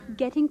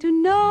Getting to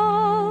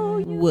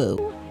know you.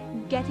 Whoa.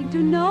 Getting to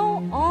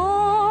know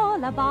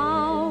all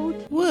about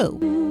Whoa.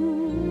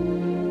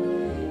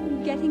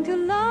 you. Getting to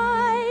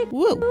like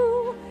Whoa.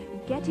 you.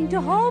 Getting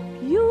to hope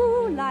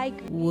you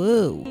like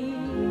Whoa. me.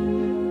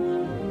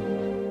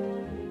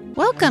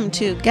 Welcome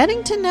to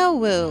Getting to Know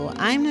Woo.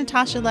 I'm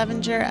Natasha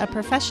Levinger, a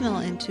professional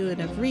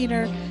intuitive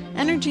reader,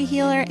 energy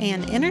healer,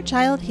 and inner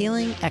child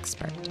healing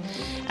expert.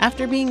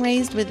 After being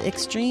raised with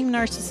extreme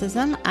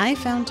narcissism, I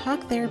found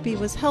talk therapy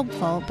was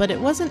helpful, but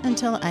it wasn't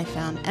until I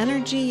found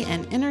energy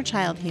and inner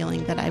child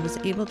healing that I was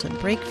able to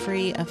break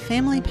free of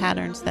family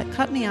patterns that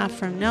cut me off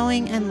from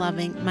knowing and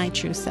loving my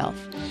true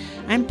self.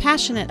 I'm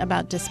passionate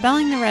about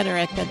dispelling the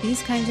rhetoric that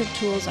these kinds of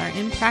tools are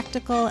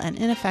impractical and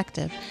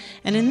ineffective.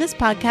 And in this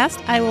podcast,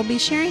 I will be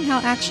sharing how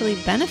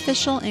actually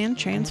beneficial and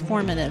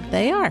transformative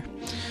they are.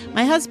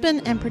 My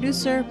husband and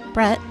producer,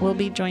 Brett, will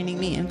be joining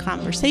me in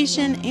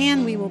conversation,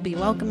 and we will be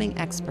welcoming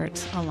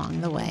experts along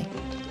the way.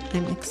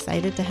 I'm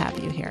excited to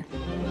have you here.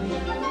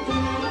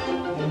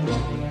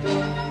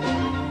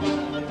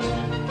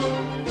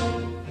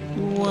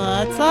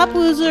 What's up,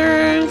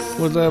 woozers?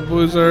 What's up,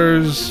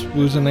 woozers,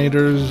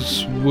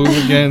 woozinators,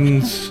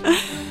 woogans?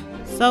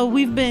 So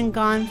we've been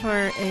gone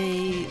for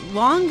a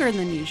longer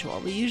than usual.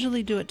 We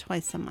usually do it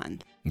twice a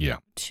month. Yeah.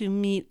 To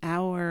meet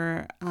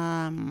our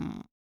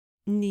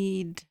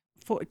need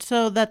for,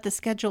 so that the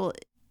schedule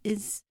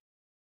is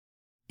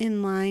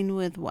in line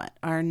with what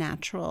our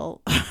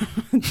natural.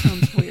 It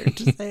sounds weird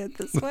to say it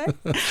this way.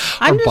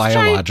 Our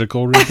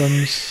biological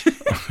rhythms.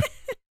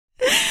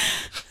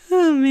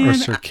 Oh man, or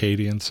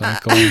circadian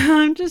cycle.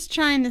 I'm just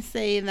trying to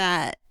say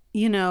that,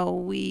 you know,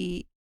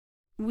 we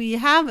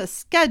have a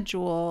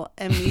schedule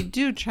and we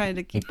do try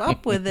to keep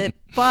up with it,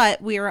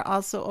 but we are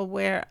also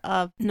aware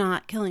of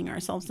not killing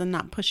ourselves and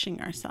not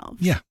pushing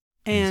ourselves. Yeah,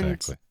 and,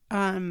 exactly.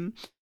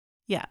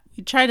 Yeah,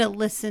 we try to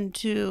listen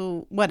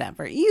to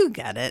whatever. You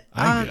get it.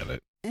 I get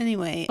it.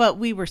 Anyway, but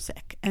we were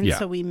sick, and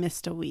so we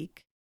missed a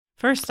week.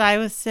 First I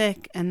was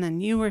sick, and then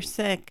you were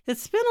sick.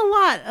 It's been a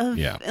lot of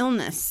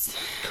illness.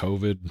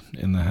 COVID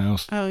in the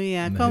house. Oh,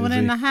 yeah. COVID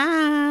in the house.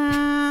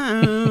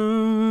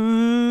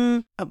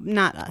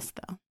 Not us,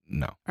 though.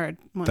 No.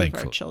 One of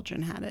our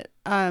children had it.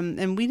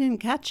 And we didn't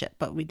catch it,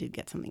 but we did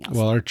get something else.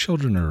 Well, our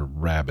children are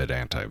rabid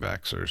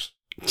anti-vaxxers.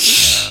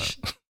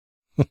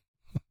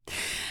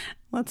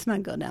 Let's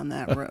not go down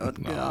that road.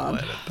 No,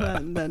 God,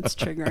 that's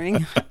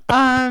triggering.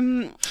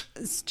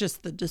 It's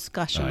just the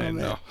discussion of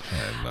it. I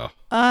know.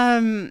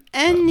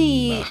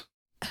 Anywho,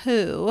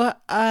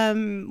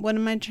 what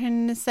am I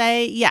trying to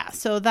say? Yeah,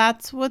 so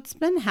that's what's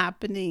been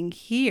happening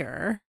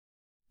here,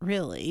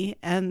 really,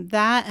 and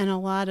a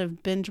lot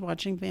of binge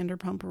watching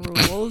Vanderpump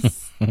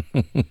Rules.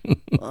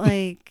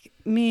 Like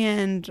me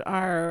and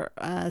our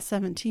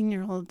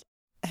 17-year-old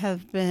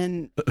have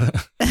been.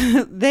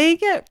 They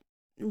get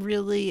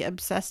really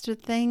obsessed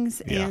with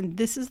things, and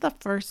this is the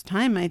first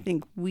time I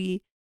think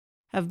we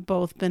have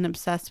both been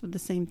obsessed with the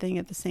same thing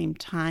at the same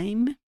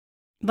time.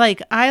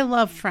 Like, I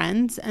love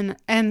Friends and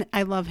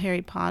I love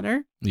Harry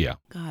Potter. Yeah.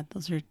 God,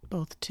 those are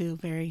both two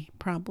very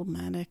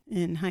problematic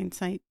in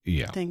hindsight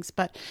things,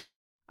 but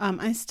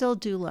I still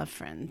do love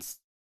Friends.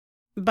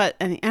 But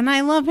and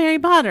I love Harry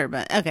Potter,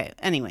 but okay,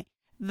 anyway.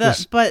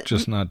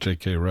 Just not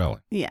J.K.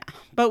 Rowling. Yeah.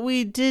 But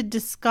we did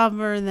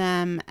discover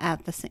them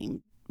at the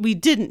same. We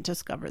didn't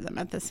discover them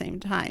at the same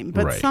time,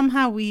 but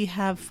somehow we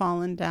have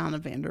fallen down a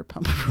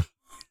Vanderpump.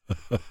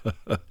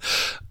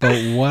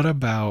 But what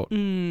about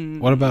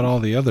all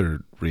the other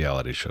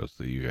reality shows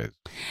that you guys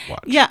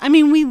watch? Yeah, I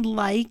mean, we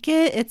like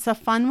it. It's a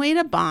fun way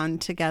to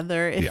bond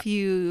together. If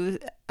you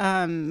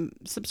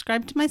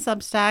subscribe to my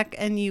Substack,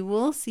 and you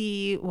will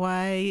see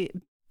why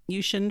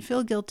you shouldn't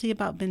feel guilty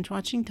about binge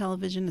watching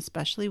television,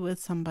 especially with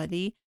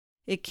somebody.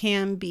 It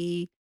can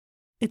be,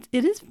 it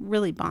is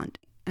really bonding.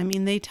 I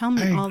mean, they tell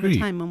me all the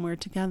time when we're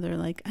together,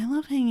 like, I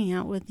love hanging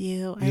out with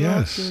you. I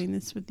love doing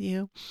this with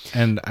you.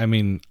 And I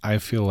mean, I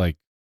feel like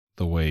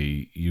the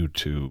way you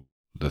two,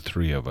 the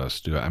three of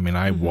us do it, I mean,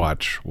 I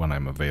watch when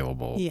I'm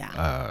available.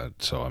 Yeah.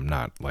 So I'm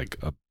not like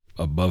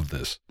above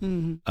this.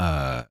 Mm-hmm.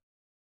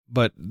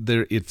 But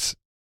it's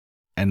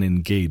an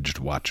engaged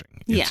watching.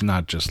 It's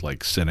not just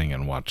like sitting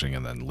and watching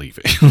and then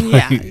leaving.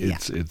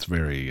 It's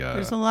very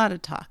there's a lot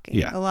of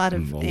talking, a lot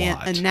of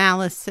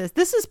analysis.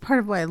 This is part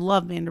of why I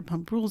love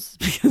Vanderpump Rules,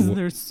 because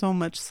there's so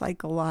much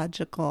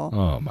psychological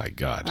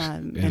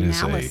analysis. It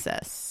is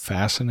a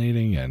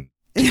fascinating and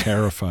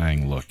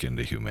terrifying look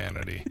into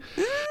humanity.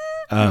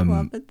 I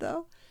love it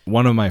though.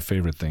 One of my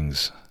favorite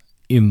things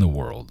in the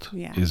world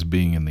is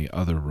being in the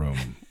other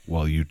room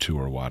while you two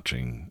are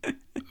watching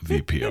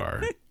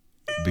VPR,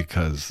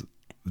 because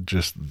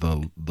just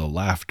the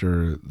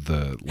laughter,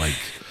 the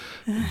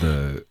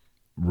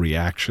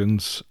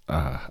reactions,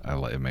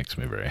 it makes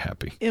me very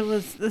happy.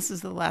 This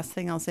is the last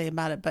thing I'll say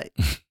about it, but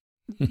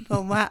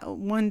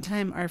one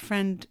time our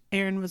friend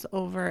Aaron was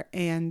over,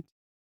 and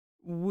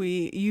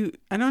I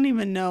don't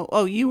even know.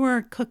 Oh, you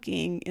were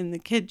cooking in the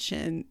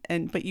kitchen,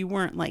 but you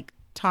weren't like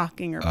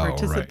talking or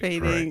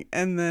participating. Right.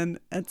 And then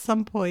at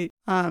some point,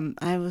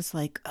 I was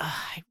like,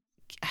 I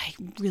I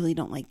really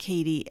don't like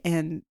Katie.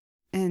 And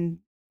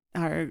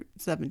our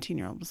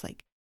 17-year-old was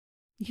like,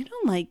 you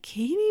don't like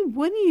Katie?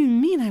 What do you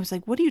mean? I was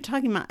like, what are you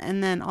talking about?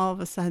 And then all of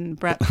a sudden,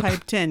 Brett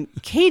piped in,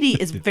 Katie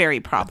is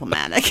very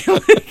problematic.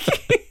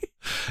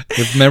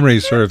 If memory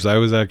serves, I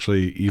was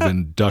actually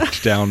even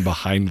ducked down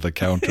behind the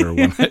counter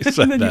when I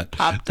said and then that. You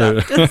popped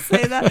up to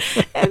say that.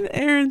 And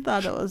Erin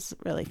thought it was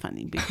really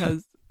funny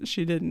because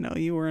she didn't know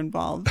you were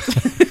involved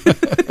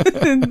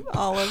in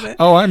all of it.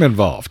 Oh, I'm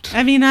involved.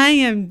 I mean,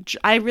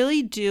 I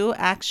really do.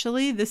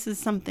 Actually, this is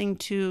something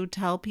to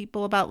tell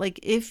people about. Like,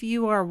 if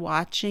you are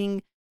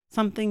watching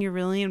something you're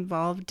really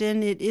involved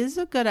in, it is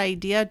a good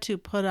idea to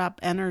put up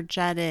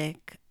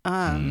energetic,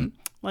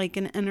 like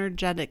an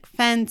energetic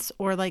fence,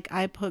 or like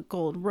I put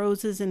gold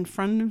roses in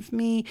front of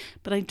me,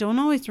 but I don't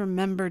always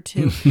remember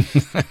to.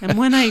 And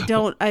when I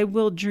don't, I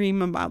will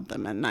dream about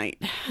them at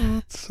night.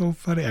 That's so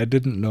funny. I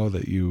didn't know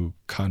that you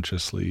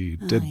consciously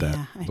did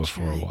that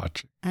before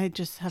watching. I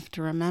just have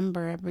to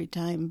remember every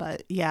time.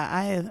 But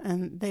yeah,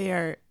 and they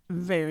are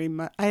very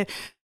much.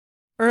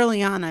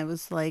 Early on, I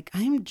was like,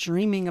 I'm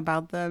dreaming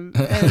about them.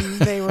 And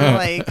they were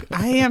like,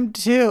 I am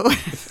too.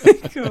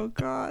 Like, oh,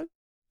 God.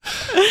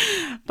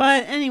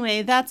 But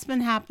anyway, that's been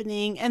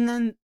happening. And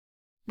then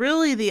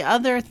really the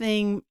other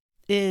thing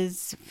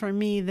is, for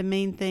me, the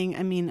main thing,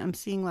 I mean, I'm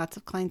seeing lots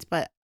of clients,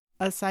 but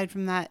aside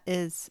from that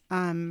is,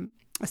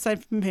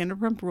 aside from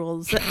Vanderpump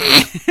Rules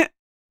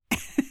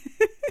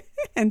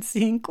and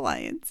seeing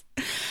clients,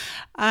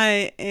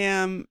 I've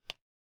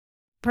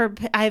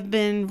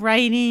been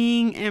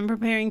writing and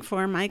preparing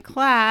for my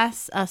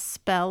class, A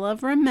Spell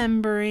of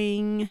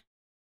Remembering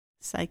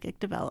Psychic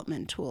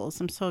Development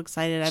Tools. I'm so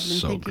excited. I've been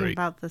thinking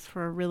about this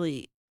for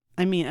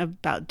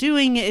about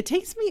doing it. It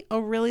takes me a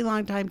really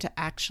long time to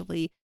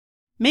actually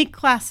make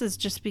classes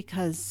just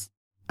because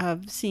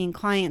of seeing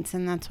clients.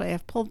 And that's why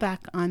I've pulled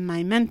back on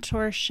my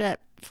mentorship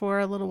for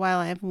a little while.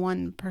 I have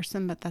one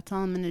person, but that's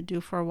all I'm going to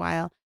do for a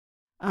while.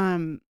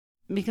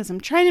 Because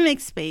I'm trying to make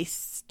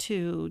space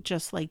to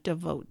just like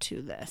devote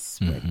to this,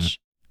 which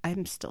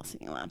I'm still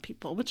seeing a lot of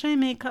people, which I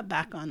may cut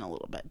back on a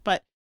little bit.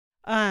 But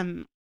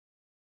I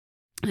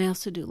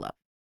also do love.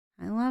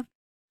 I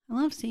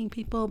love seeing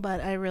people,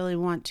 but I really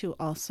want to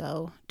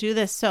also do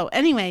this. So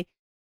anyway,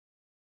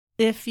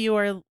 if you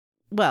are,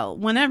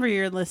 whenever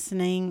you're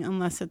listening,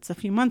 unless it's a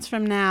few months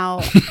from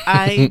now,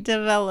 I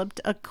developed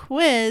a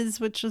quiz,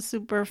 which was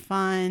super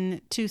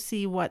fun, to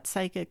see what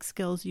psychic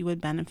skills you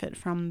would benefit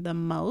from the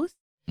most.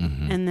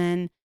 And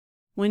then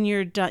when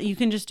you're done, you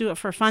can just do it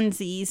for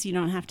funsies. You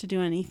don't have to do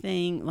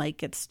anything.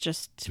 Like, it's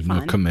just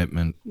fun. No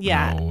commitment.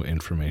 Yeah. No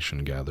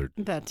information gathered.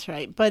 That's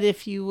right. But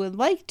if you would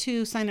like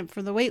to sign up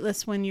for the wait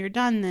list when you're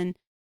done, then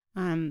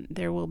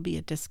there will be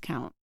a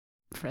discount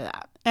for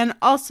that. And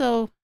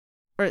also,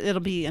 or it'll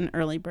be an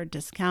early bird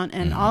discount.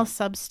 And all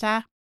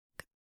Substack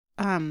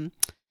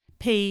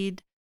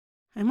paid,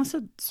 I almost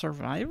said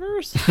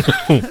survivors.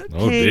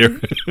 Oh, dear.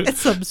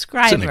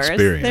 Subscribers. It's an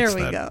experience, there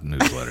we that go.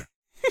 Newsletter.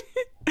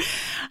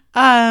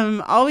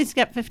 Always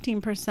get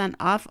 15%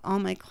 off all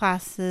my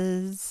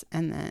classes,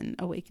 and then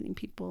Awakening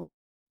people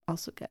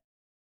also get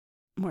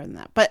more than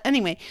that. But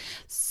anyway,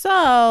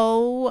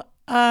 so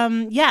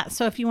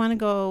so if you want to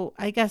go,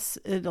 I guess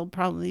it'll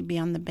probably be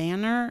on the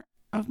banner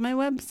of my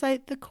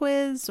website, the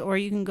quiz, or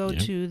you can go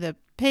to the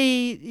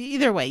page.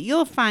 Either way,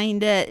 you'll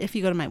find it if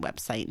you go to my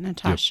website,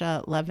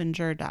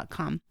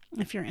 NatashaLevenger.com,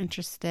 if you're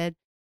interested.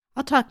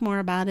 I'll talk more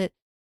about it.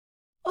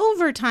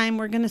 Over time,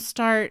 we're going to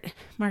start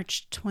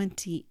March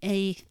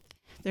 28th.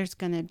 There's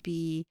going to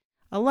be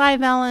a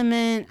live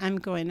element. I'm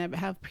going to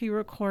have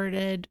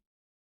pre-recorded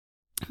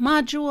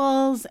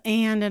modules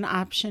and an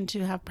option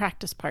to have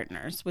practice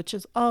partners, which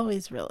is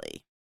always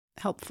really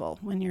helpful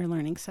when you're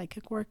learning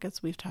psychic work,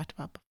 as we've talked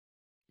about before.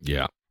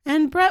 Yeah.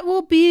 And Brett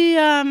will be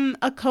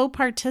a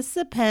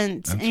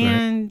co-participant. That's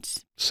and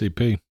right.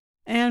 CP.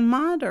 And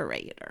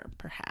moderator,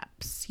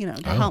 perhaps, to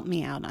help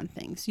me out on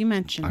things. You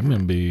mentioned I'm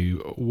going to be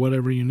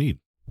whatever you need.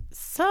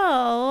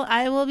 So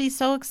I will be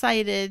so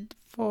excited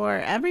for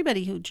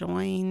everybody who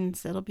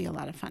joins. It'll be a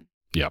lot of fun.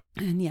 Yep.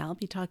 And I'll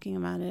be talking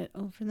about it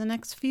over the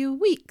next few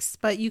weeks,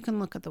 but you can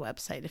look at the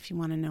website if you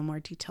want to know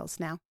more details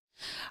now.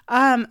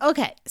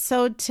 Okay.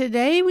 So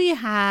today we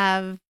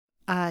have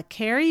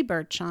Kari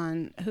Burch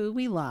on, who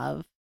we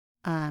love.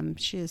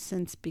 She has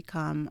since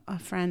become a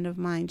friend of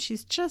mine.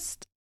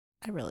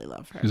 I really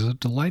love her. She's a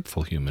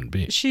delightful human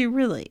being. She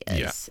really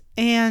is.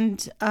 Yeah.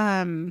 And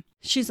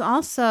she's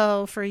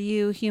also, for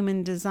you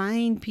human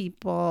design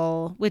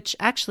people, which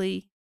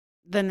actually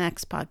the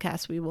next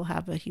podcast we will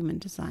have a human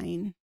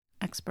design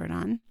expert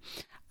on,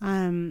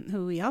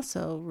 who we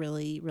also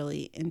really,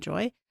 really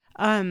enjoy.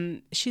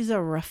 She's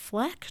a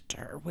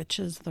reflector, which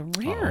is the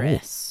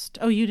rarest.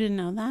 Oh, you didn't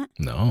know that?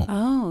 No.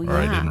 Oh, yeah. Or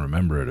I didn't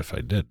remember it if I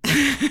did.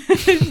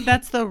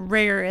 That's the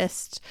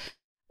rarest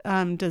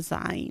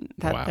design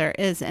that there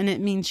is, and it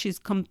means she's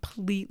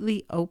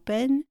completely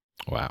open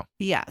Wow.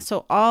 Yeah.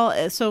 So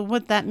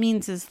what that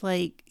means is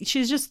like,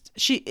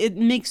 it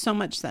makes so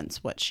much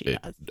sense what she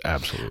does.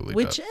 Absolutely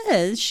Which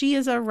does. she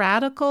is a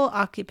radical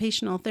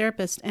occupational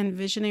therapist and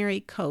visionary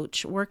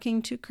coach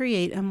working to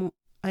create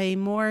a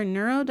more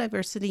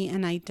neurodiversity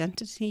and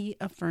identity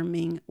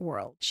affirming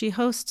world. She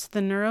hosts the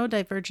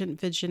Neurodivergent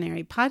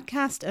Visionary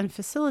podcast and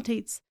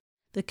facilitates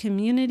the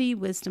Community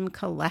Wisdom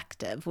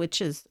Collective,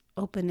 which is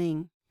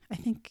opening, I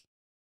think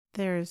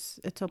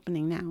it's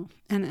opening now.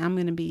 And I'm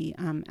going to be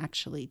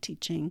actually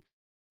teaching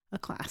a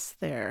class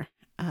there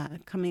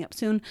coming up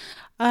soon.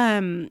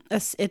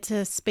 It's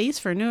a space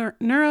for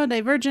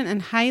neurodivergent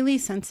and highly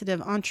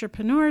sensitive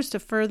entrepreneurs to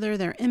further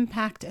their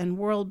impact and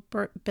world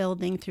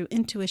building through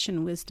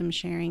intuition, wisdom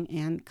sharing,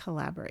 and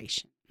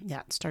collaboration.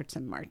 Yeah, it starts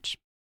in March.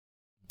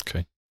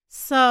 Okay.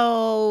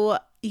 So,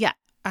 yeah,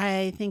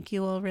 I think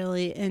you will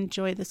really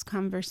enjoy this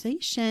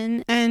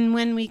conversation. And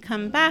when we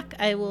come back,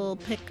 I will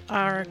pick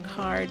our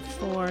card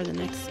for the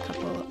next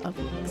couple of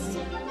weeks.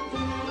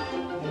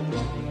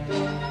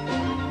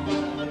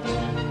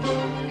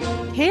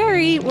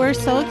 Kari, we're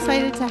so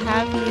excited to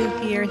have you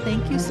here.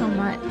 Thank you so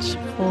much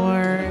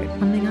for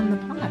coming on the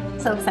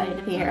pod. So excited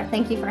to be here.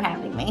 Thank you for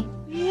having me.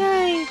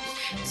 Yay.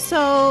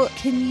 So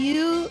can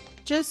you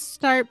just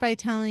start by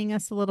telling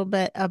us a little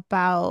bit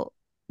about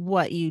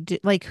what you do,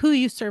 like who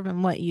you serve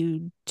and what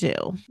you do?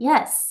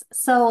 Yes.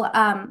 So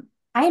I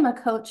am a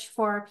coach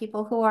for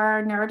people who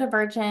are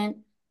neurodivergent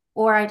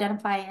or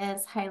identify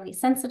as highly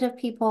sensitive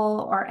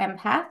people or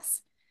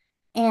empaths.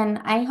 And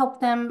I help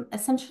them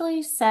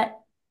essentially set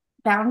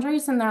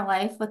boundaries in their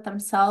life with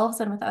themselves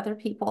and with other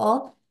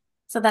people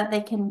so that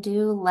they can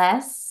do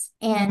less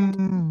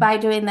and by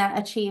doing that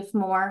achieve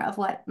more of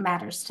what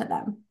matters to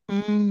them.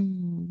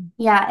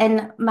 Yeah,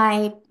 and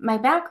my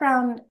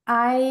background,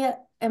 I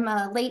am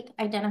a late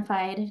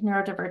identified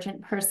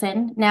neurodivergent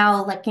person.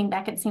 Now looking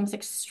back, it seems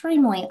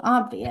extremely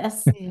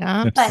obvious.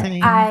 Yeah, but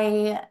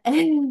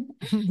same.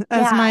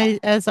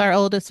 As our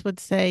oldest would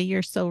say,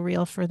 you're so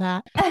real for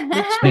that.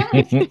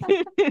 I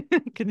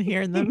can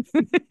hear them.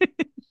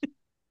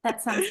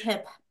 That sounds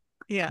hip.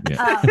 Yeah.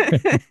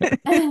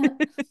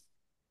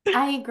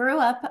 I grew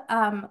up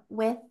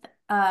with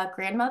a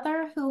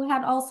grandmother who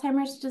had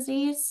Alzheimer's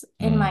disease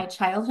in my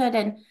childhood,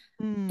 and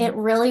it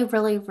really,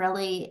 really,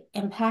 really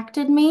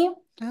impacted me.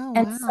 Oh,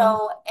 and wow.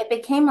 So it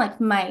became like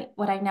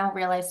what I now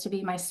realize to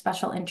be my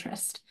special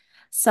interest.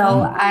 So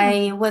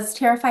I was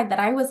terrified that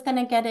I was going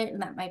to get it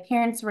and that my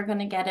parents were going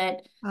to get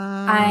it.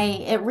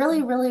 It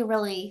really, really,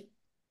 really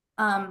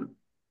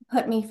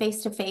put me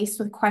face to face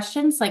with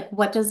questions like,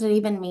 what does it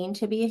even mean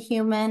to be a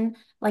human?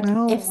 Like,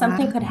 if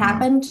something could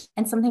happen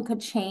and something could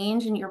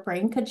change and your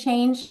brain could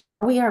change,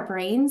 are we our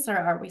brains or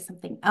are we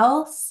something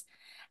else?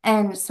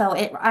 And so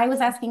I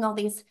was asking all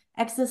these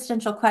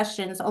existential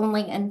questions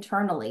only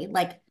internally,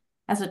 like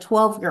as a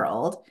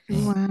 12-year-old.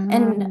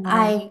 And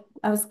I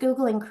was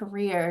Googling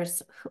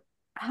careers.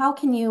 How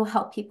can you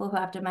help people who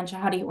have dementia?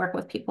 How do you work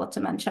with people with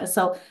dementia?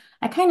 So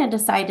I kind of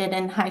decided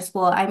in high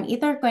school, I'm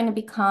either going to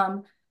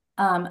become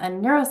a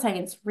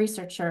neuroscience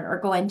researcher or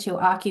go into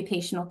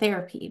occupational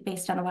therapy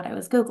based on what I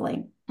was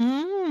Googling.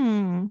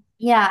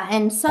 Yeah,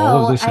 and so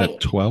all of this at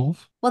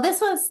 12? Well, this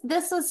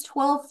was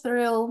 12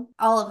 through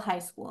all of high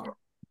school.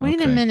 Wait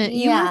a minute.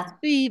 You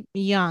must be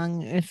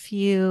young if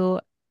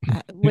you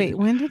wait,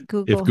 when did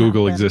Google If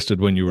Google happen? existed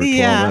when you were 12,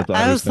 yeah,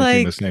 I was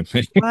thinking the same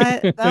thing.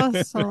 What? That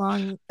was so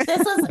long.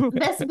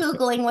 This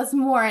Googling was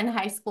more in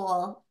high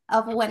school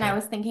of when I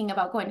was thinking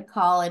about going to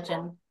college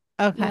and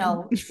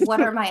what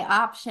are my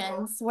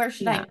options? Where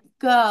should I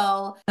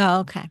go? Oh,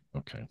 okay.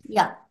 Okay.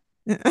 Yeah.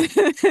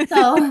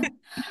 So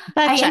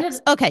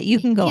okay, you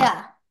can go on.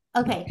 Yeah.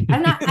 Okay.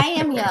 I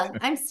am young.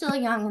 I'm still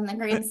young in the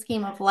grand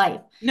scheme of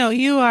life. No,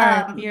 you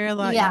are. You're a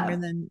lot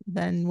younger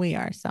than we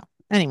are. So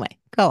anyway,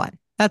 go on.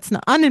 That's an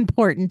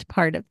unimportant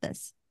part of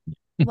this.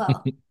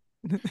 Well,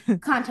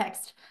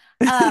 context.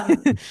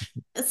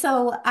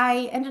 So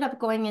I ended up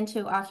going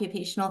into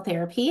occupational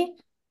therapy,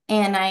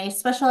 and I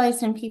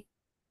specialized in people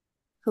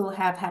who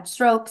have had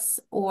strokes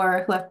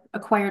or who have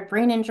acquired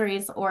brain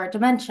injuries or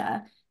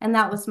dementia. And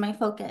that was my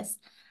focus.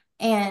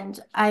 And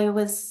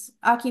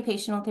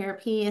occupational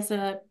therapy is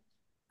a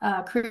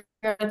career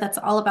that's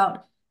all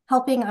about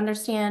helping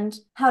understand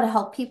how to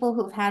help people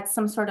who've had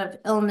some sort of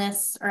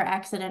illness or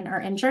accident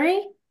or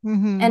injury.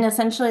 And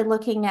essentially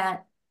looking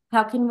at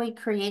how can we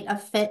create a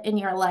fit in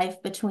your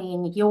life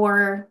between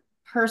your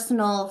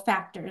personal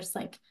factors,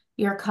 like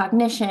your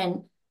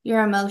cognition,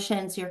 your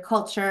emotions, your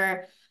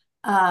culture,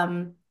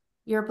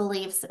 your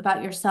beliefs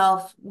about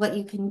yourself, what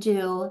you can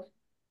do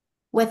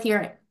with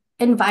your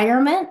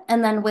environment,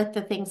 and then with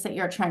the things that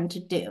you're trying to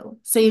do.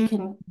 So you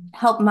can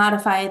help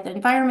modify the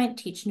environment,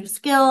 teach new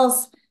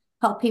skills,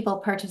 help people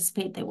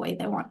participate the way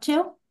they want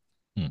to.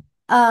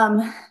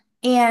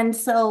 And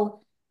so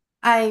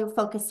I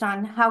focused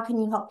on how can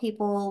you help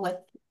people with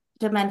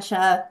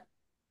dementia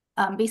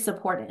be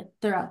supported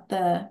throughout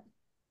the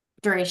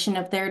duration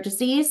of their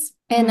disease.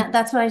 And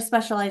that's what I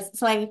specialized.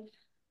 So I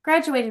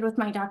graduated with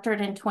my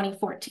doctorate in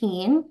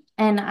 2014,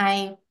 and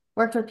I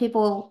worked with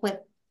people with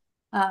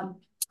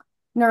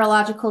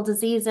neurological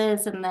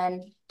diseases and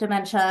then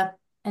dementia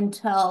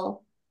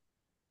until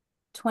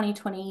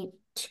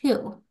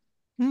 2022.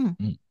 Hmm.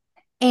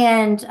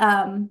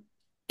 And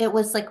it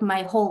was like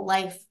my whole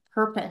life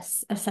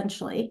purpose,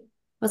 essentially,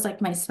 was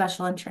like my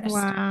special interest.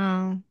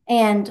 Wow.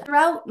 And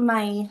throughout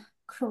my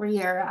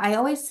career, I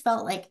always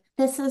felt like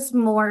this is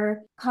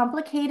more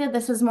complicated,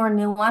 this is more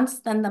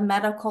nuanced than the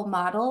medical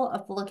model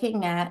of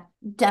looking at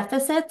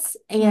deficits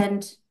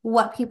and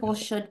what people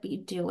should be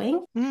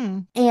doing.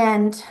 Mm.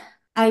 And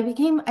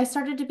I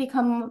started to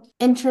become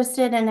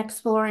interested in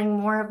exploring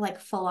more of like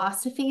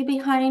philosophy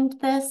behind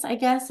this, I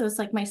guess. It was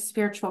like my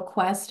spiritual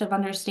quest of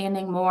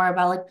understanding more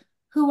about like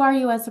who are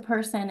you as a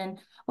person and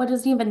what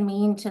does it even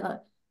mean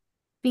to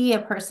be a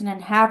person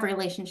and have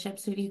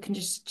relationships if you can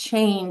just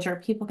change or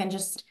people can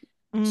just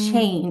Mm.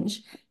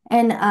 change.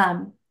 And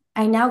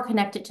I now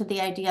connect it to the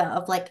idea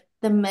of like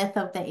the myth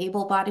of the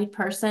able-bodied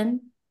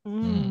person.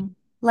 Mm.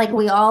 Like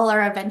we all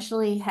are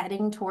eventually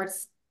heading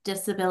towards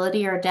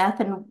disability or death,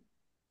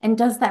 and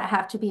does that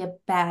have to be a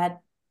bad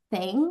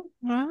thing?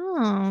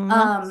 Wow,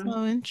 that's Um,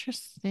 so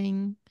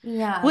interesting.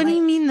 yeah, What do you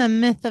like mean the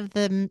myth of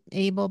the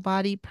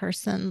able-bodied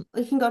person?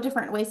 we can go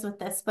different ways with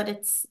this, but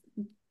it's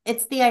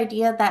the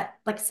idea that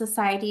like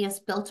society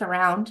is built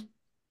around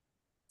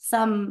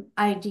some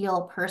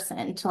ideal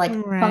person to like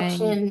Right.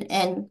 function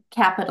in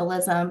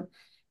capitalism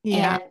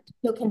Yeah. and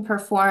who can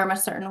perform a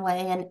certain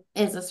way and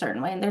is a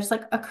certain way. And there's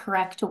like a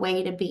correct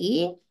way to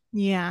be. But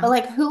Yeah.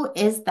 like, who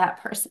is that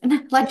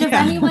person? Like, does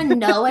Yeah. anyone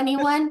know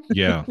anyone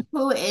Yeah.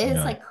 who is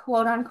Yeah. like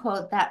quote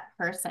unquote that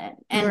person?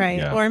 And Right.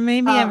 Yeah. Or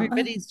maybe um,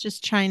 everybody's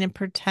just trying to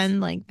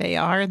pretend like they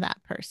are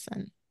that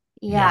person.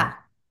 Yeah. yeah,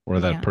 Or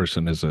that Yeah.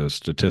 person is a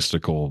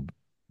statistical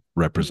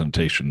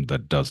representation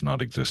that does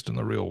not exist in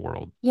the real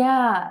world.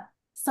 yeah.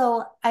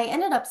 So I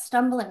ended up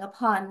stumbling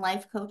upon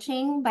life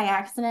coaching by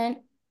accident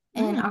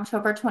in Mm.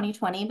 October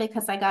 2020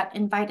 because I got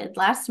invited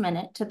last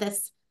minute to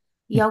this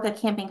yoga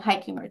camping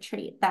hiking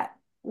retreat that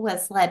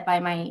was led by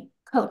my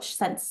coach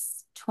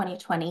since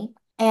 2020.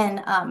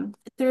 And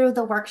through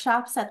the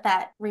workshops at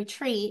that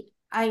retreat,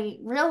 I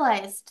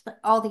realized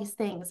all these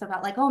things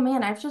about like, oh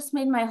man, I've just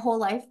made my whole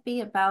life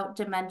be about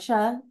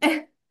dementia.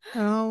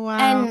 Oh, wow.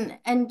 And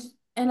and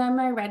am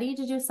I ready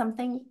to do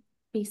something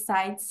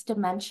besides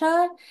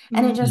dementia?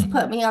 And it just Mm.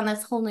 put Mm. me on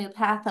this whole new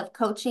path of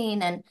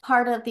coaching. And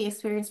part of the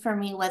experience for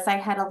me was I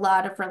had a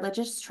lot of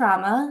religious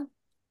trauma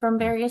from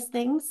various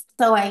things.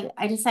 So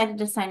I decided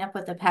to sign up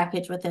with a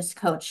package with this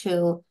coach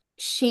who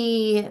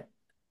she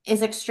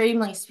is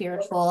extremely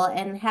spiritual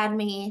and had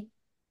me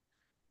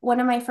one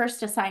of my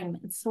first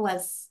assignments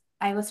was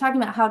I was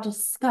talking about how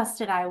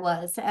disgusted I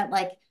was at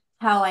like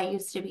how I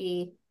used to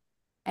be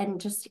and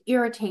just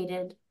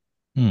irritated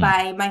Mm.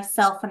 by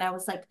myself when I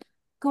was like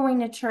going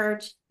to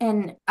church.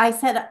 And I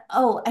said,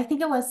 oh, I think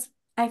it was,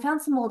 I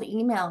found some old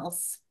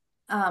emails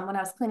when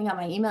I was cleaning out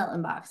my email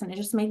inbox, and it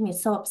just made me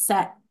so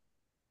upset.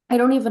 I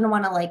don't even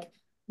want to like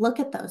look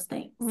at those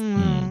things.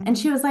 Mm. And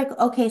she Mm. was like,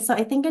 okay, so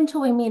I think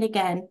until we meet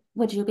again,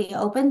 would you be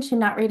open to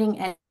not reading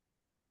any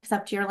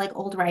except your like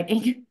old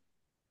writing?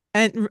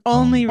 And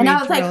Oh. only And I read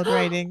was your like, old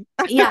writing.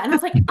 yeah. And I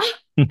was like, ah.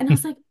 And I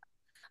was like,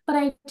 but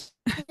I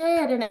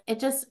did. And it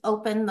just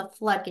opened the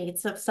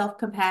floodgates of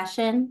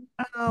self-compassion.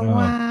 Oh, Oh.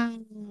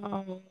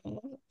 wow.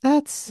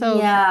 That's so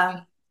Yeah,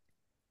 great.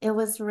 it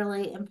was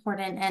really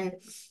important. And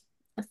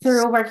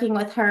through working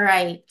with her,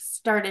 I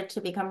started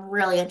to become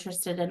really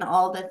interested in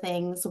all the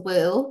things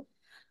woo,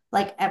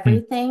 like Mm.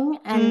 everything.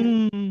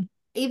 And Mm.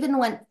 even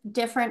went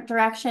different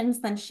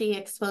directions than she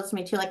exposed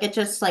me to. Like it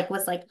just like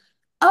was like,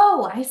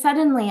 oh, I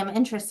suddenly am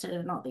interested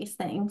in all these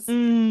things. Yeah.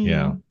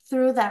 Mm.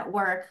 Through that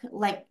work,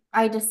 like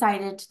I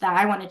decided that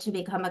I wanted to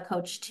become a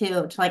coach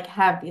too, to like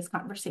have these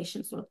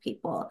conversations with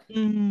people.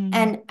 Mm.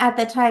 And at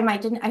the time,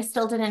 I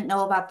still didn't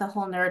know about the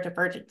whole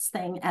neurodivergence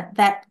thing at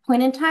that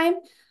point in time.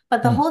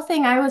 But the Mm. whole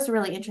thing I was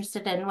really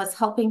interested in was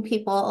helping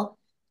people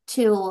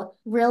to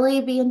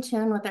really be in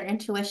tune with their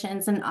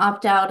intuitions and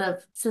opt out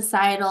of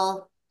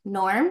societal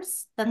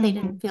norms that they Mhm.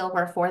 didn't feel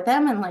were for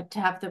them, and like to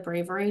have the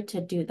bravery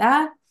to do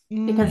that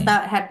because Mm. Mm.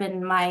 that had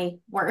been my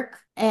work.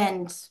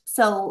 And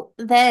so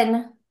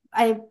then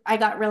I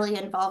got really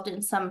involved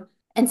in some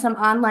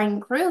online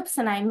groups,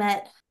 and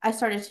I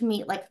started to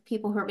meet like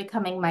people who are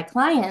becoming my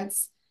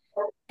clients,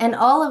 and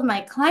all of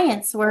my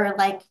clients were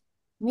like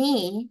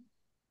me,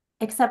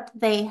 except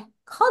they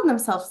called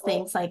themselves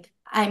things like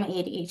I'm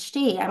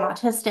ADHD, I'm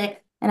autistic.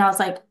 And I was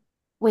like,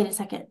 wait a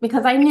second,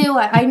 because I knew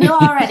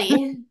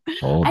already.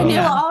 Hold I knew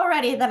on. Yeah.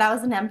 already that I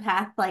was an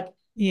empath. Like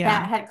Yeah.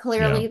 that had Yeah.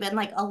 clearly been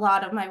like a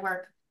lot of my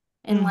work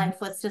in Mhm. life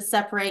was to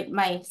separate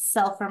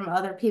myself from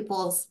other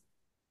people's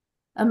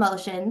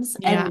emotions.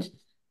 Yeah. And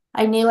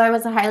I knew I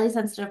was a highly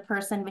sensitive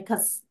person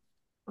because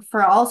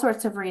for all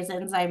sorts of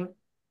reasons, I'm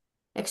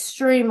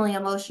extremely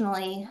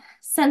emotionally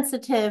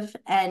sensitive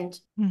and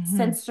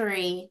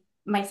Mhm.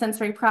 my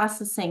sensory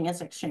processing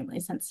is extremely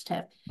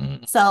sensitive.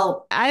 Mm.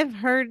 So, I've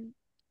heard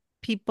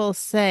people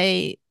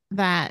say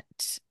that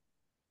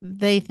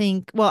they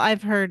think, well,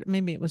 I've heard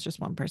maybe it was just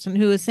one person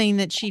who was saying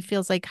that she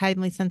feels like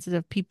highly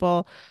sensitive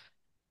people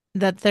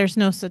that there's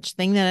no such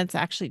thing, that it's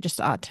actually just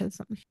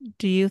autism.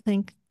 Do you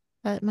think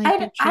that might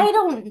be true? I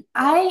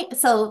don't,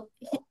 so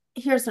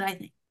here's what I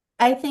think.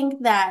 I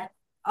think that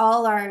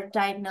all our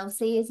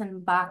diagnoses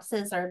and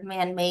boxes are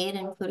man-made,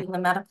 including the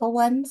medical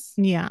ones.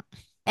 Yeah.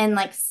 And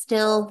like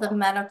still the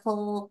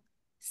medical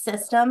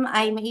system.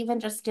 I'm even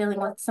just dealing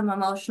with some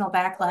emotional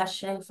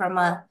backlash from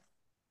a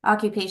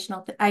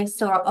occupational, I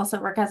still also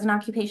work as an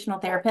occupational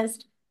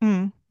therapist.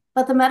 Mm.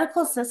 But the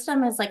medical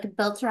system is like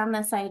built around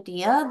this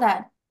idea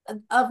that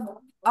of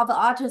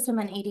autism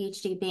and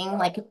ADHD being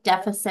like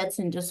deficits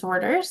and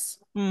disorders.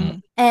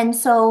 Mm. And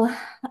so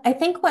I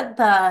think what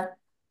the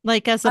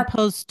like as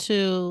opposed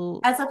to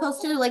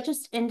like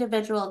just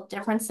individual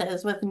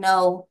differences with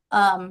no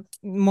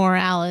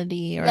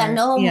morality or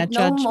no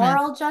judgment.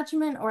 moral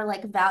judgment or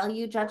like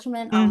value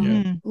judgment,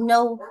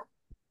 no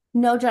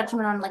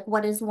judgment on like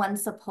what is one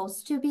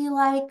supposed to be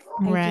like,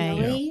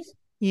 ideally.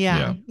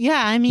 Yeah.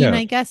 I mean,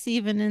 I guess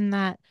even in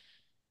that,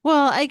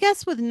 well, I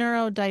guess with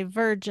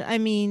neurodivergent, I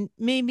mean,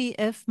 maybe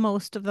if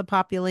most of the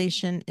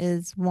population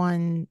is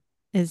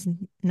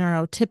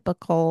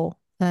neurotypical,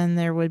 then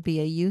there would be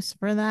a use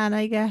for that,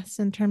 I guess,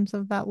 in terms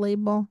of that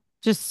label,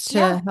 just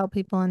to help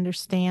people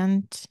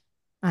understand.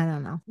 I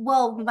don't know.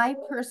 Well, my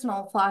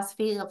personal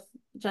philosophy of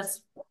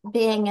just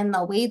being in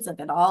the weeds of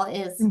it all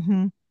is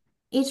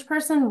each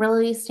person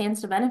really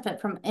stands to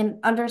benefit from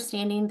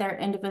understanding their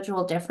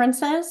individual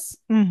differences.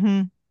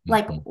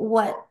 Like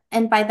what,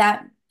 and by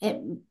that,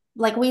 it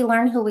like we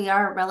learn who we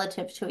are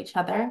relative to each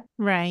other.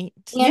 Right.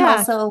 And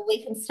also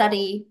we can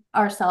study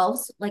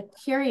ourselves like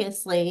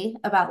curiously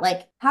about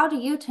like, how do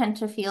you tend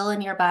to feel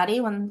in your body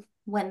when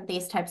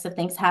these types of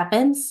things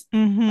happens?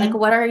 Like,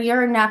 what are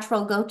your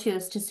natural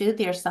go-tos to soothe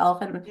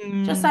yourself?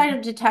 And just out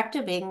of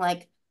detectiving,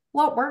 like,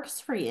 what works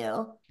for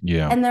you?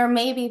 And there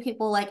may be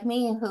people like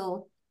me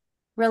who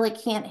really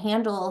can't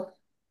handle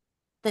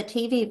the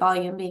TV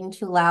volume being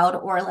too loud,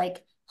 or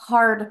like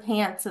hard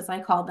pants, as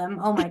I call them.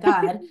 Oh my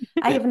God.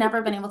 I have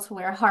never been able to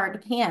wear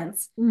hard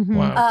pants.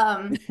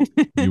 Wow.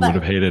 You would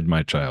have hated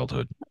my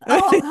childhood.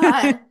 Oh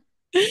God.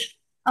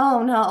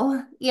 Oh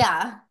no.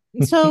 Yeah.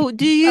 So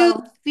do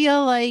you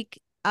feel like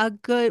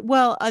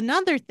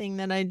another thing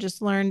that I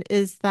just learned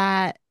is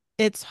that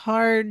it's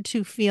hard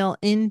to feel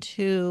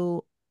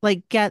into,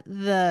 like, get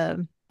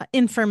the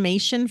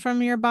information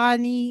from your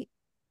body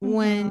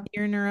when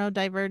you're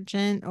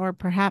neurodivergent or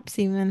perhaps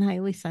even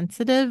highly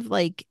sensitive,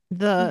 like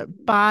the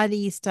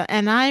body stuff.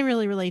 And I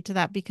really relate to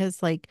that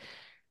because, like,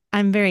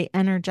 I'm very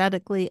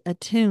energetically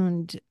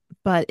attuned,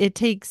 but it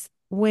takes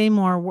way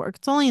more work.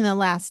 It's only in the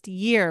last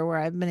year where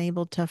I've been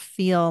able to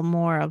feel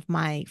more of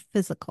my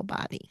physical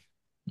body.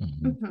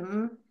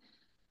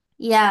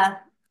 Yeah.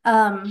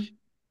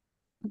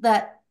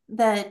 That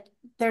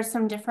there's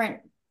some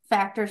different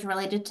factors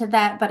related to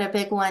that, but a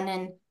big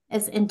one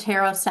is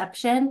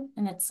interoception.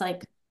 And it's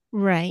like,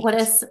 what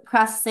is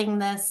processing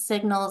the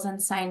signals and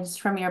signs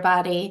from your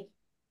body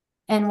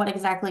and what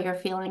exactly you're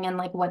feeling and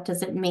like what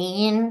does it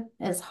mean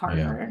is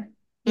harder.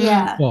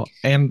 Well,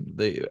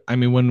 and I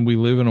mean, when we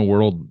live in a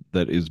world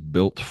that is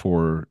built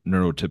for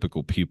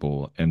neurotypical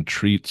people and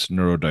treats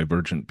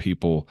neurodivergent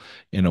people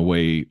in a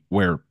way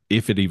where,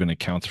 if it even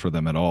accounts for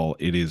them at all,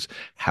 it is,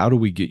 how do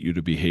we get you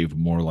to behave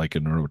more like a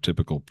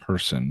neurotypical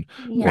person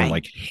or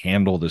like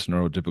handle this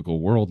neurotypical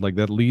world? Like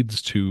that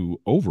leads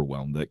to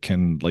overwhelm that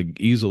can like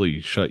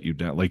easily shut you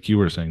down. Like you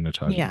were saying,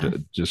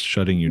 Natasha, just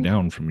shutting you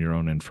down from your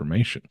own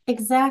information.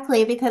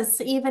 Exactly. Because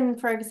even,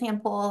 for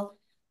example,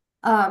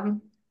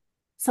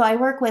 so I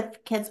work with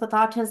kids with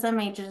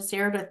autism ages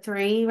 0 to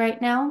 3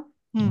 right now.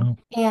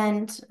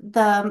 And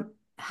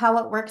how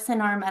it works in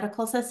our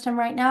medical system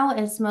right now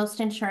is most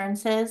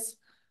insurances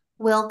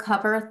will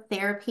cover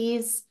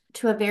therapies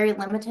to a very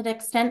limited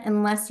extent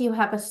unless you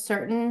have a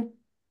certain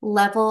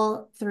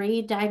level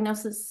 3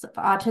 diagnosis of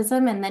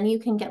autism, and then you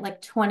can get like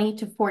 20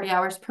 to 40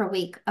 hours per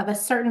week of a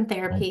certain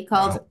therapy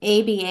called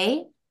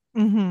ABA.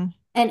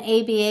 And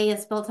ABA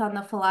is built on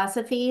the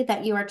philosophy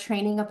that you are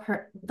training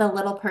the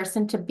little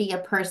person to be a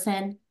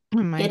person,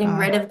 getting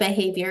rid of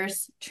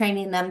behaviors,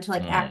 training them to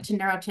like act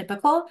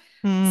neurotypical.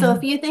 So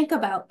if you think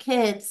about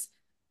kids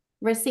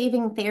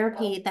receiving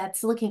therapy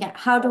that's looking at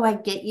how do I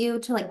get you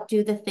to like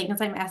do the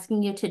things I'm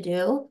asking you to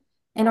do,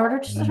 in order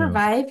to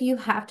survive, you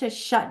have to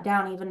shut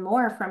down even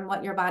more from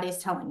what your body's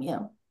telling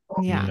you.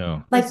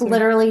 Like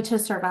literally to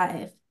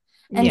survive.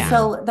 And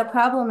so the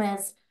problem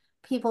is,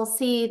 people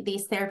see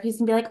these therapies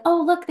and be like,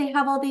 oh, look, they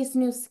have all these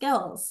new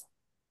skills.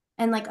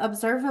 And like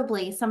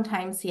observably,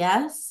 sometimes,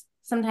 yes,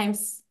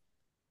 sometimes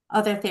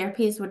other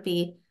therapies would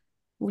be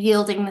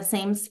yielding the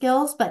same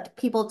skills, but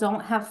people don't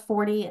have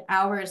 40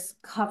 hours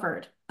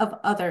covered of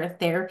other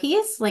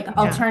therapies, like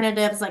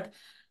alternatives. Like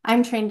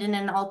I'm trained in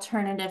an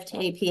alternative to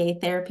APA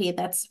therapy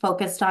that's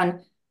focused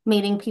on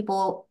meeting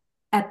people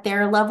at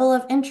their level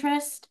of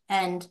interest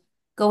and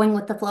going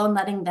with the flow and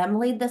letting them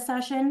lead the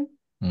session.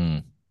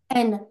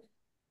 And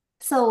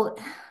so,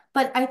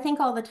 but I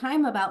think all the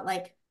time about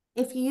like,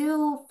 if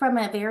you from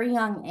a very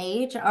young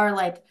age are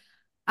like,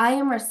 I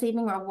am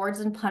receiving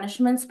rewards and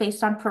punishments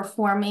based on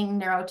performing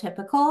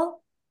neurotypical.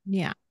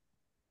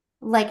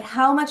 Like,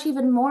 how much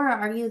even more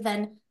are you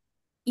then?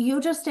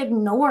 You just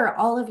ignore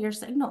all of your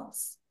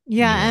signals.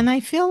 Yeah, Yeah. and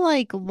I feel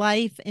like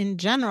life in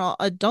general,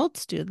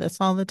 adults do this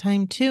all the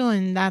time too.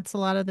 And that's a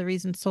lot of the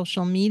reason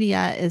social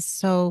media is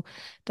so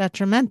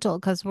detrimental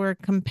because we're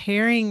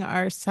comparing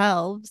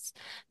ourselves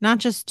not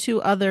just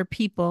to other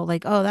people,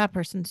 like, oh, that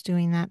person's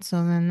doing that, so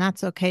then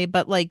that's okay,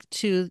 but like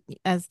to,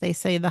 as they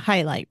say, the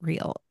highlight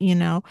reel, you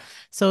know?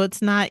 So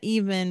it's not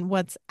even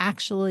what's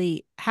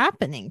actually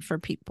happening for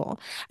people.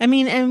 I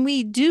mean, and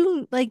we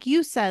do, like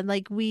you said,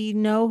 like we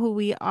know who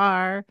we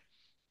are.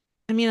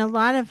 I mean, a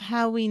lot of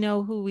how we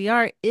know who we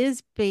are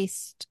is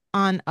based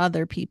on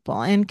other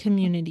people and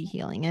community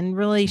healing and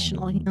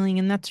relational Mhm. healing.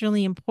 And that's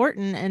really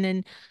important. And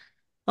in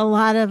a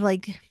lot of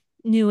like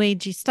new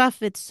agey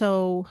stuff, it's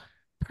so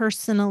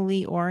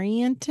personally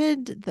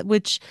oriented,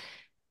 which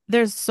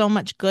there's so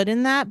much good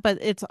in that, but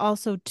it's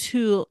also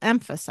too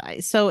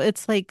emphasized. So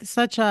it's like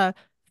such a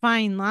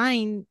fine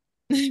line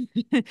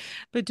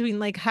between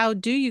like how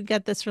do you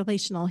get this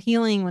relational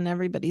healing when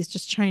everybody's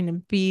just trying to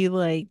be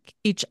like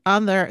each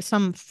other,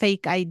 some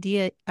fake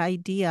idea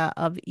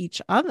of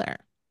each other.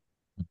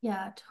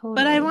 Yeah,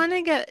 But I totally. want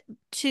to get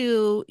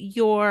to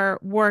your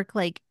work,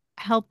 like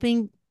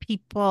helping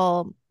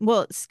people.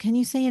 Well, can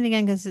you say it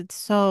again? Because it's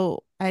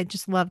so, I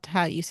just loved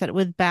how you said it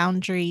with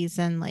boundaries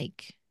and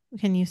like,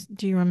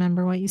 do you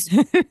remember what you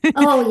said?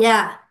 Oh,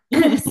 yeah.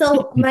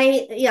 So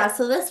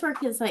so this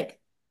work is like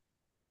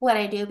what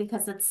I do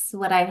because it's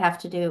what I have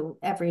to do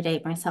every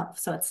day myself.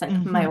 So it's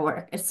like my Hmm.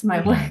 work. It's my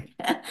Yeah. Mhm.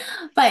 work.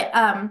 But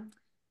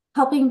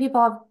helping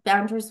people have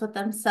boundaries with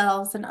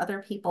themselves and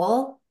other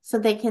people so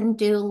they can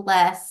do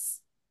less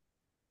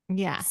so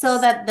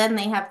Yes. that then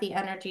they have the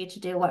energy to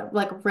do what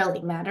like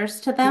really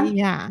matters to them.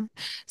 Yeah.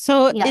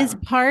 So is Yeah.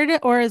 part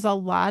or is a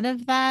lot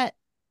of that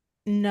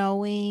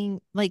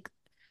knowing, like,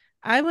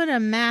 I would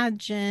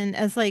imagine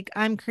as like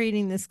I'm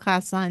creating this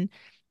class on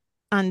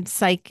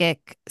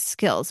psychic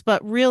skills,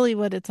 but really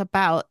what it's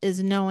about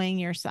is knowing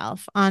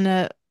yourself on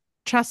a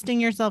trusting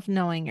yourself,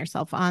 knowing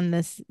yourself on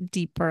this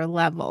deeper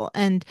level.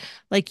 And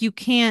like you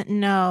can't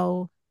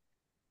know,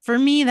 for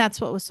me,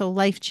 that's what was so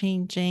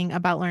life-changing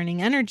about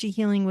learning energy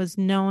healing was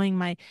knowing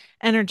my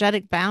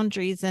energetic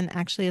boundaries. And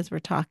actually, as we're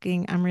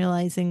talking, I'm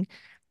realizing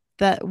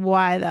that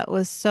why that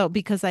was so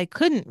because I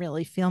couldn't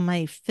really feel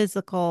my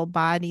physical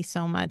body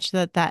so much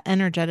that that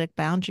energetic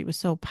boundary was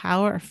so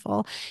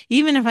powerful.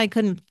 Even if I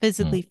couldn't Mhm.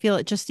 physically feel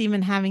it, just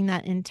even having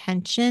that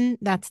intention,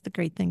 that's the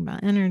great thing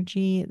about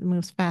energy. It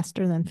moves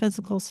faster than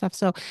physical stuff.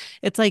 So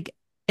it's like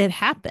it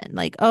happened.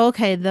 Like, oh,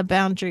 okay, the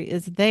boundary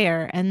is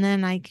there. And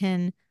then I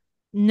can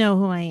know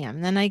who I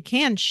am. Then I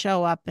can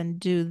show up and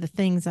do the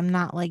things. I'm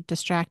not like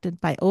distracted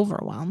by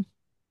overwhelm.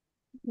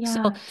 So,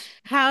 Yeah.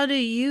 how do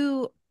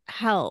you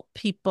help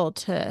people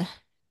to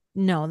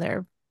know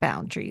their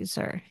boundaries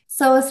or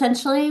So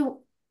essentially,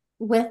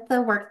 with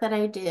the work that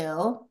I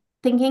do,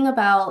 thinking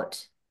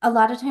about a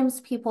lot of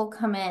times people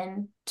come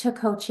in to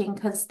coaching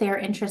because they're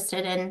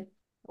interested in,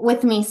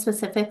 with me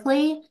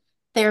specifically,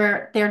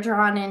 they're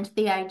drawn into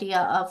the idea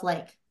of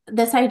like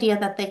this idea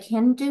that they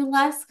can do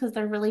less because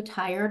they're really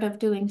tired of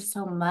doing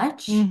so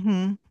much,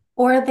 mm-hmm.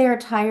 or they're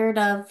tired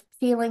of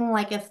feeling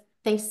like if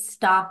they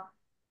stop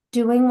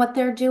doing what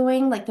they're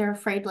doing, like they're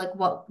afraid, like,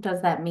 what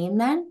does that mean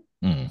then?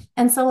 Mhm.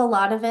 And so a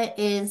lot of it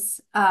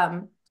is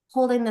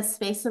holding the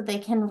space so they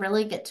can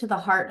really get to the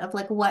heart of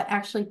like what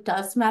actually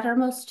does matter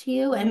most to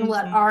you and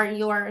what Mm-hmm. are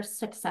your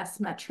success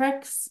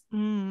metrics.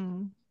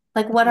 Mm.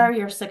 Like, what Yeah. are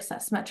your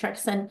success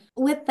metrics? And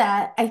with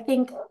that, I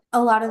think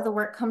a lot of the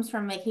work comes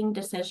from making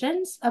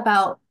decisions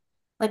about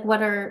like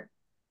what are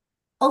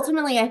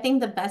ultimately, I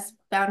think the best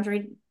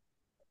boundary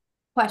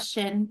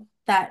question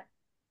that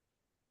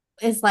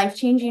is life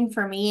changing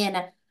for me and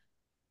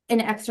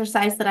an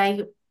exercise that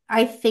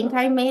I think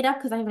I made up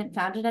because I haven't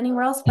found it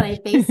anywhere else, but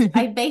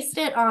I based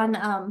it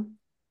on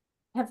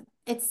have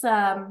it's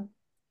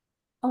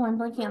oh, I'm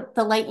blanking on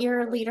the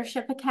Lightyear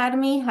Leadership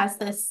Academy has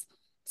this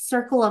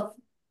circle of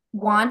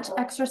want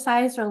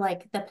exercise or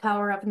like the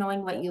power of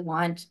knowing what you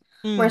want,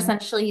 where Mm.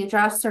 essentially you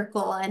draw a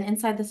circle and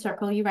inside the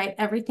circle you write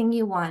everything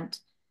you want,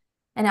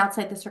 and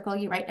outside the circle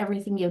you write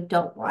everything you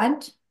don't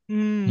want.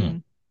 Mhm.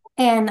 Mm.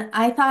 And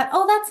I thought,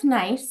 oh, that's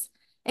nice.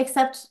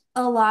 Except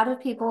a lot of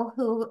people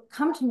who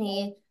come to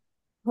me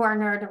who are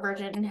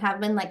neurodivergent and have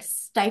been like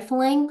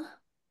stifling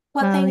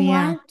what Oh they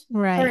yeah. want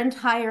their Right.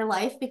 entire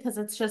life because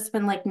it's just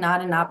been like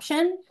not an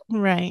option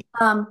Right.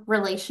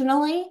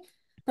 relationally.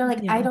 They're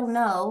like, I don't Yes.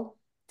 know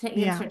to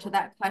Yeah. answer to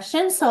that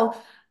question. So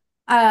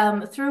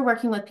through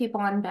working with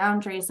people on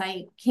boundaries,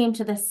 I came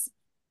to this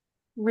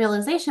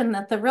realization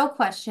that the real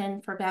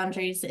question for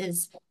boundaries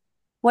is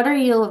what are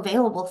you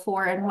available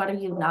for and what are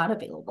you not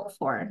available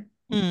for?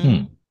 Mm.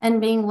 Mhm.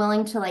 And being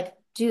willing to like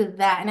do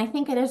that. And I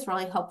think it is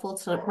really helpful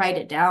to write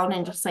it down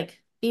and just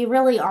like be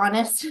really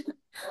honest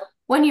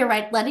when you're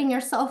right, letting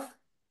yourself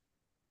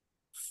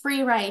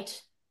free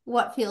write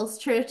what feels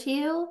true to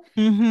you.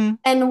 Mm-hmm.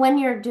 And when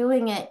you're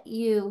doing it,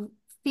 you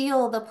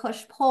feel the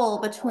push pull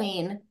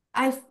between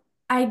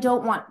I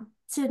don't want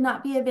to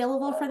not be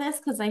available for this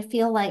because I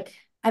feel like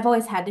I've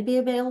always had to be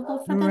available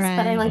for this,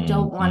 but I Right. like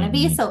don't want to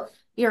be. Mm-hmm. So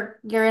you're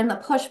in the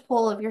push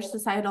pull of your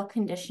societal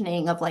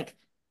conditioning of like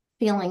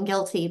feeling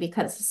guilty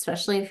because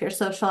especially if you're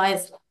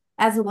socialized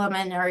as a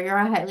woman or you're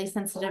a highly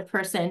sensitive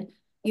person,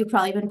 you've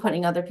probably been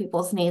putting other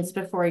people's needs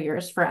before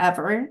yours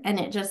forever. And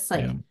it just Yeah.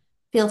 like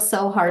feels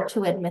so hard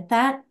to admit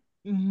that.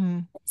 Mm-hmm.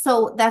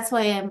 So that's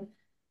why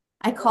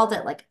I called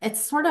it like it's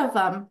sort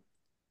of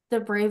the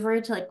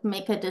bravery to like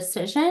make a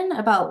decision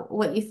about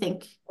what you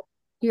think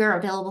you're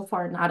available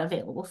for or not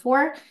available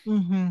for.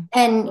 Mm-hmm.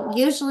 And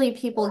usually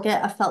people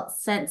get a felt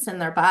sense in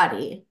their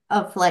body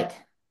of like,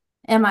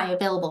 am I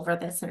available for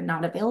this or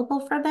not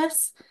available for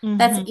this?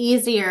 That's Mm-hmm.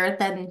 easier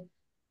than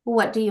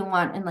what do you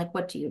want and like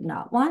what do you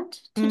not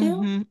want to do?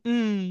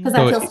 Mm-hmm. Because Mm.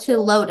 that So feels too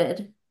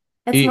loaded.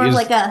 It's more of is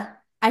like a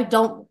I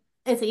don't,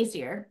 it's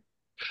easier.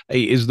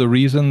 is the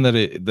reason that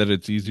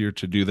it's easier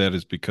to do that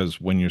is because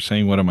when you're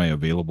saying what am I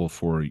available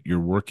for, you're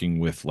working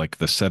with like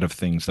the set of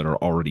things that are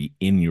already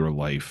in your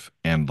life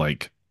and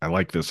like I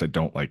like this, I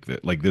don't like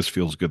that. Like this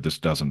feels good, this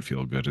doesn't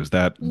feel good. Is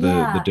that the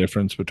Yeah.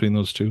 difference between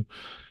those two?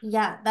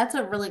 Yeah. That's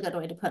a really good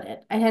way to put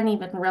it. I hadn't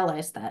even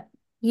realized that.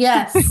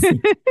 Yes,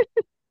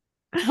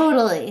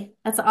 totally.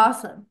 That's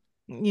awesome.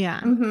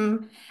 Yeah.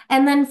 And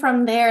then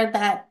from there,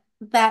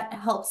 that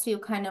helps you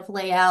kind of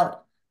lay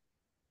out.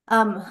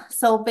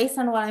 So based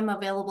on what I'm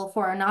available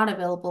for or not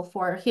available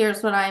for,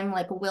 here's what I'm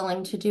like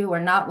willing to do or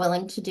not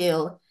willing to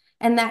do.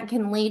 And that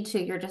can lead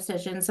to your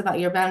decisions about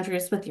your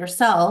boundaries with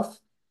yourself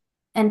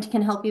and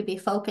can help you be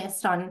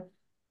focused on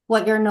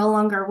what you're no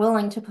longer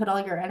willing to put all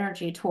your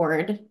energy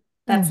toward.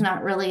 That's Mm.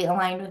 not really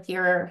aligned with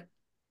your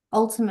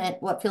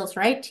ultimate, what feels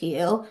right to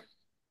you.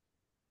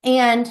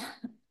 And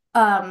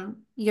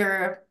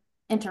your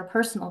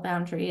interpersonal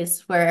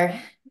boundaries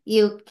where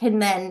you can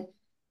then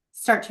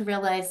start to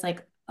realize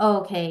like,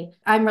 oh, okay,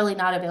 I'm really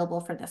not available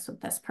for this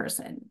with this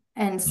person.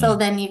 And so Mm.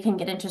 then you can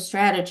get into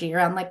strategy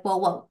around like, well,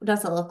 what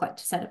does it look like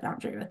to set a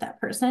boundary with that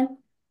person?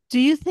 Do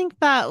you think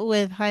that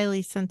with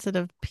highly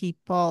sensitive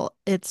people,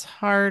 it's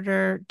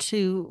harder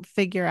to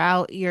figure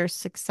out your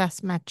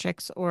success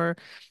metrics or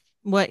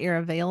what you're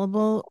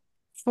available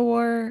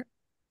for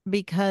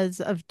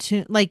because of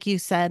like you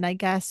said, I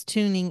guess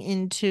tuning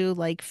into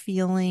like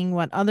feeling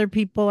what other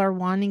people are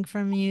wanting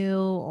from you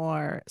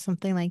or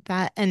something like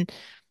that? And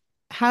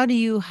how do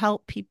you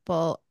help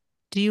people?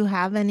 Do you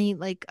have any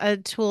like a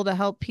tool to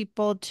help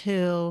people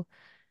to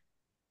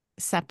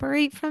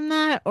separate from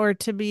that or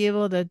to be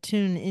able to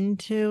tune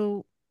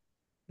into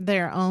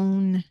their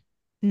own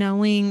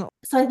knowing?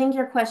 So I think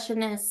your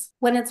question is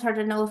when it's hard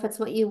to know if it's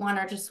what you want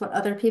or just what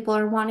other people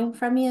are wanting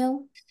from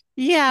you.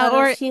 Yeah, How to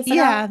or tease it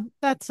yeah, out?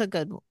 that's a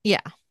good.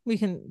 Yeah, we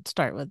can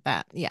start with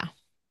that. Yeah.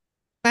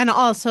 And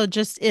also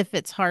just if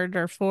it's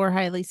harder for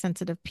highly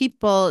sensitive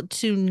people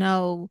to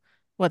know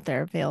what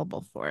they're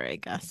available for, I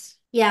guess.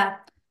 Yeah,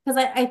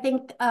 because I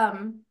think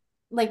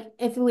like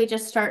if we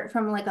just start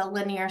from like a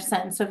linear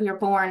sense of you're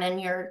born and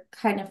you're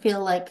kind of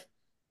feel like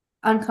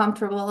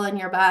uncomfortable in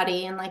your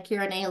body and like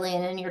you're an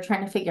alien and you're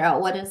trying to figure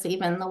out what is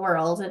even the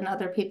world and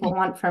other people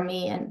want from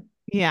me and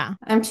Yeah.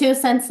 I'm too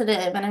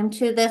sensitive and I'm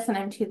too this and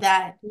I'm too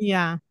that.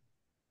 Yeah.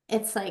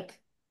 It's like,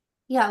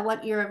 yeah,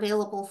 what you're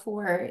available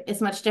for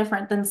is much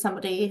different than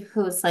somebody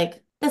who's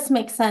like, this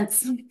makes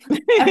sense.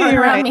 Everyone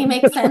You're around right. me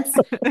makes sense.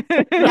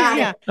 Got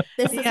Yeah. it.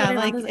 This is what Yeah, I want.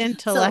 like So, Yeah, the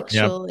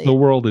intellectually.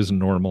 world is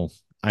normal.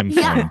 I'm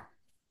yeah. fine.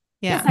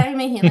 Yes, Yeah. I am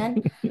a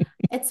human.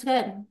 It's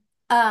good.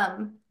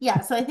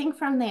 Yeah, so I think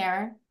from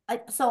there,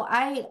 so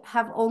I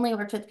have only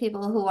worked with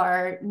people who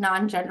are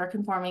non-gender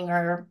conforming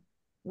or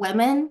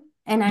women,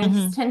 and I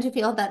Hmm. tend to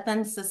feel that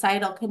then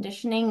societal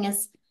conditioning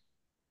is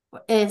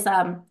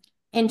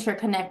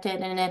interconnected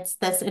and it's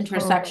this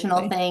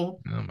intersectional Totally. thing,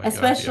 Oh my God, yeah.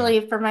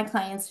 especially for my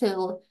clients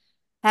who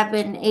have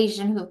been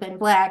Asian, who've been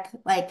Black,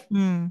 like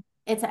Mm.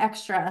 it's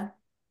extra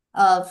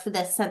of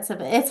this sense of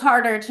it. It's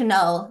harder to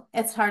know.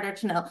 It's harder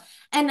to know.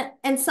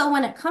 And so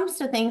when it comes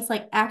to things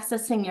like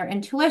accessing your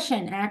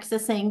intuition,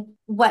 accessing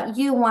what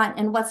you want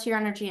and what's your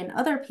energy in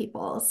other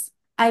people's,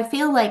 I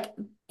feel like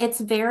it's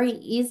very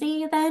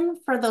easy then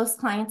for those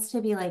clients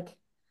to be like,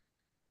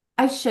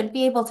 I should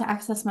be able to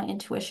access my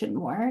intuition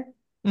more.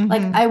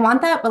 Like Hmm. I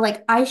want that, but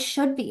like I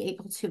should be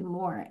able to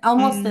more.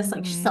 Almost this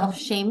like Mm.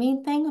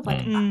 self-shaming thing of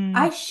like Mm.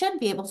 I Mm. should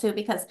be able to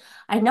because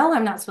I know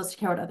I'm not supposed to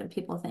care what other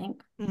people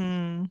think.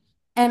 Mm.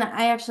 And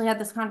I actually had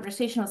this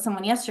conversation with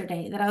someone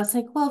yesterday that I was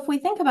like, well, if we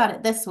think about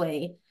it this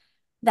way,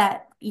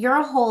 that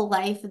your whole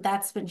life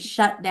that's been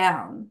shut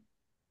down,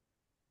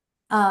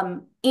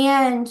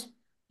 and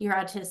you're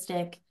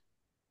autistic,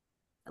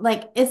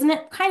 like, isn't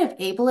it kind of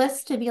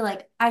ableist to be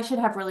like, I should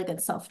have really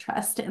good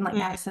self-trust and like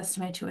Mm. access to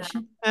my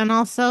tuition? And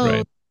also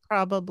Right.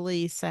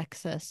 probably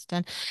sexist.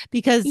 And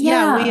because,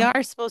 yeah, we Yeah.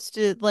 are supposed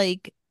to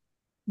like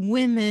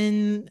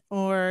women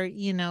or,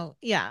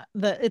 yeah,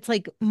 it's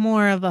like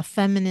more of a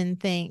feminine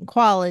thing,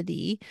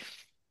 quality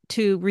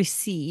to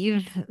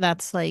receive.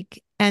 That's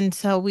like, and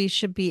so we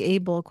should be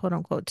able, quote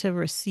unquote, to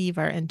receive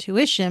our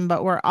intuition,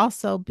 but we're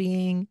also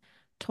being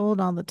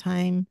told all the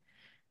time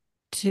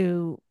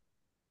to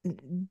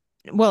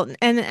well,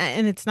 and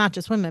it's not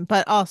just women,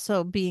 but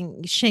also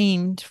being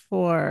shamed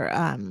for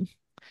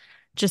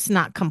just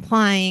not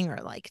complying or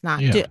like not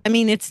do. Yeah. I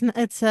mean, it's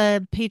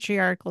a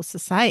patriarchal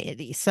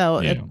society, so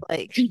it's Yeah.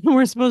 like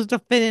we're supposed to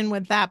fit in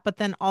with that, but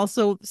then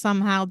also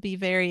somehow be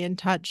very in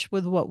touch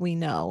with what we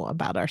know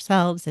about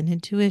ourselves and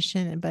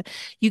intuition. And but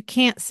you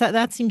can't.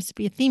 That seems to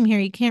be a theme here.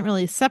 You can't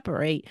really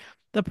separate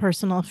the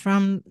personal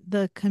from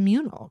the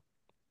communal,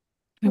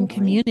 from Totally.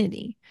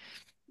 community.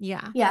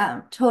 Yeah.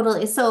 Yeah,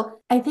 totally.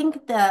 So I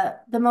think the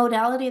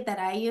modality that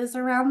I use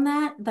around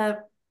that,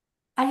 the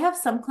I have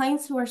some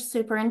clients who are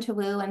super into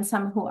woo and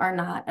some who are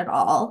not at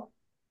all.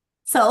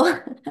 So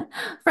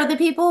for the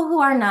people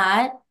who are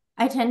not,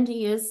 I tend to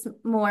use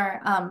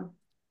more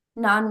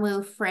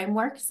non-woo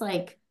frameworks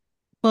like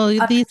Well,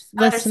 these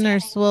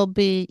listeners understanding. will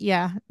be,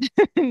 yeah,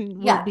 will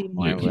Yeah, be Yeah.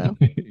 more will.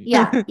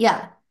 yeah,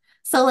 yeah.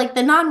 So like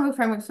the non-woo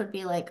frameworks would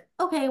be like,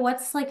 okay,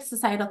 what's like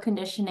societal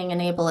conditioning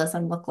and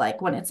ableism look like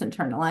when it's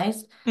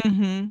internalized?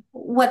 Hmm.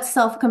 What's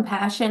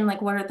self-compassion?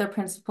 Like what are the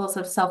principles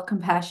of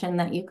self-compassion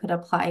that you could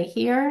apply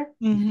here?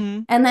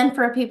 Hmm. And then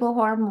for people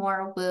who are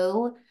more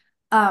woo,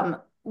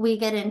 we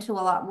get into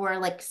a lot more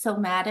like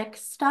somatic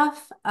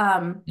stuff,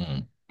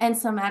 Mm. and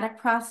somatic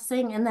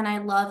processing. And then I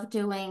love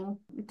doing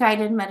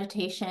guided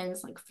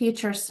meditations, like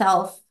future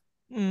self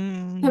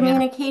Yeah.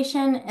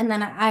 communication. And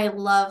then I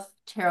love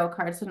tarot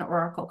cards and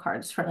oracle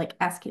cards for like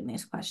asking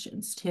these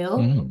questions too.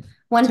 Mm.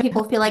 When To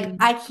people help feel like you.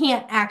 I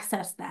can't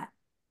access that,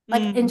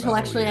 like Mm. Oh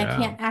intellectually, I yeah.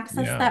 can't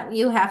access Yeah. that.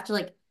 You have to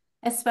like,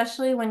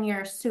 especially when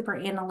you're a super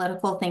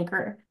analytical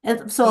thinker.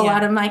 So a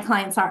lot Yeah. of my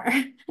clients are.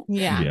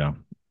 Yeah. Yeah.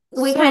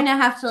 We So, kind of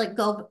have to like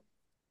go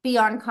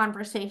beyond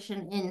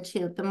conversation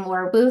into the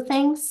more woo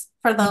things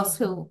for those mhm.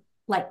 who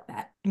like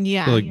that. So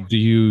Yeah. like do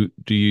you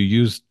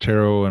use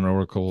tarot and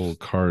oracle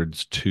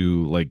cards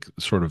to like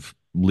sort of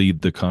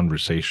lead the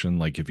conversation?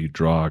 Like if you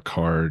draw a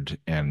card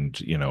and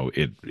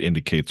it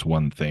indicates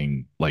one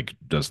thing, like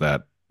does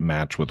that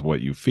match with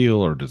what you feel,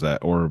 or does that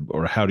or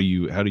how do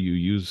you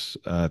use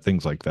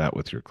things like that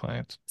with your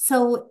clients?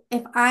 So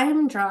if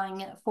I'm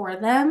drawing it for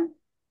them,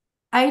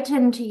 I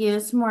tend to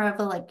use more of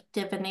a like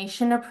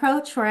divination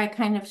approach where I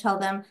kind of tell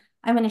them,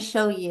 I'm going to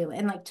show you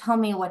and like tell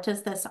me what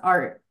does this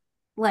art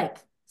like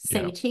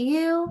Yeah. say to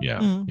you? Yeah.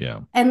 Mm.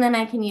 Yeah. And then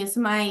I can use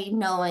my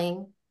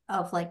knowing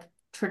of like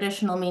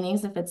traditional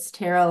meanings if it's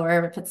tarot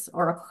or if it's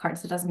oracle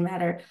cards, it doesn't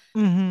matter,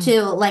 Hmm.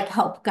 to like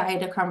help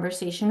guide a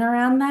conversation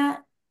around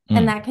that.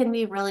 And Mm. that can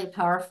be really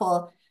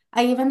powerful.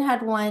 I even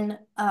had one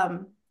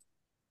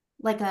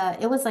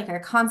it was like a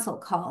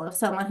consult call of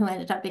someone who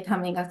ended up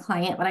becoming a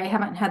client, but I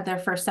haven't had their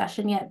first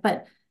session yet.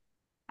 But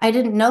I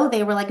didn't know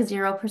they were like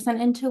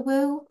 0% into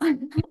woo.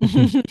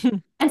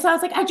 And so I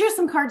was like, I drew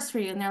some cards for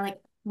you. And they're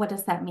like, what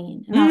does that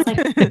mean? And I was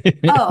like,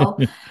 oh.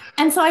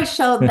 And so I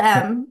showed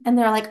them and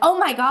they're like, oh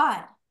my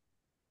God,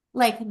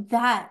 like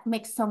that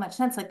makes so much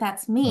sense. Like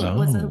that's me. It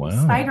was Oh, a wow.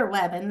 spider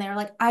web. And they're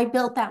like, I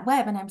built that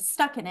web and I'm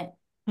stuck in it.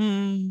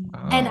 Mm.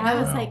 And Oh, I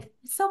was Yeah. wow. like,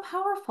 so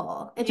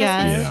powerful. It just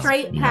gets Yes. Yeah.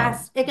 straight Yeah.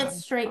 past, it gets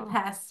straight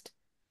Wonderful. past.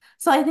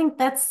 So I think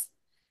that's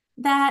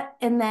that.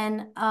 And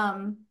then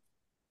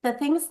the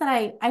things that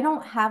I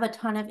don't have a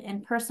ton of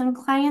in-person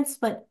clients,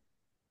 but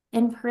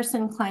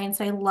in-person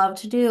clients I love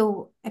to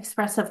do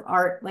expressive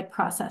art, like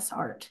process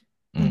art.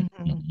 Mm.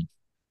 Hmm. Mm.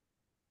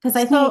 Because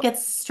I think it So,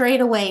 gets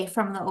straight away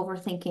from the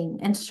overthinking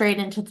and straight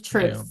into the Yeah.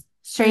 truth,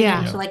 straight yeah.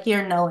 into Yeah. like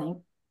your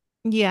knowing.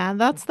 Yeah,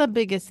 that's the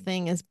biggest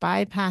thing is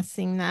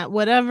bypassing that,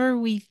 whatever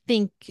we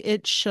think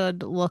it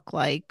should look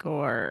like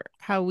or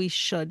how we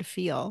should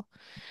feel.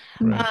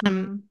 Right.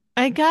 Um, Mhm.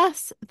 I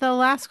guess the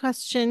last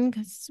question,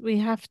 because we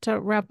have to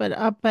wrap it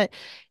up, but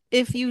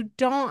if you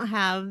don't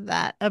have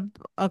that,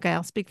 okay,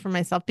 I'll speak for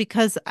myself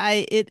because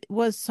it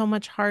was so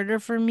much harder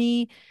for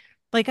me.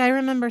 Like I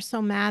remember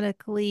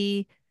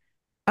somatically,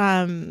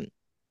 um,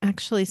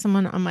 actually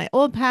someone on my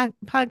old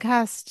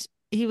podcast,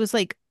 he was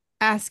like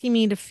asking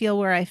me to feel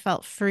where I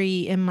felt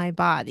free in my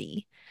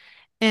body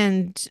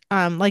and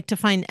like to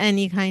find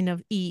any kind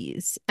of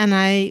ease. And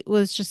I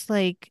was just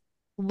like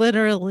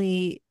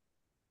literally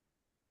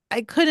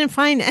I couldn't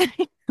find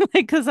any like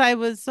because I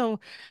was so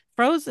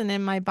frozen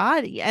in my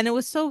body. And it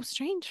was so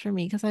strange for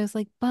me because I was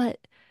like, but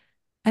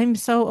I'm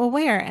so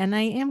aware and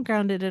I am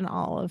grounded in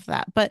all of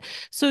that. But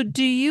so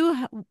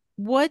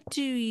what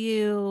do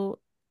you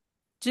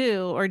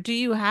do, or do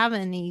you have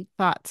any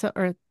thoughts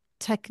or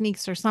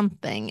techniques or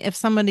something? If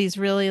somebody's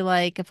really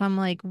like, if I'm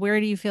like, where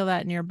do you feel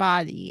that in your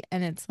body?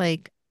 And it's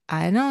like,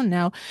 I don't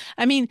know.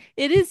 I mean,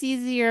 it is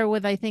easier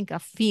with, I think, a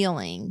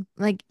feeling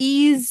like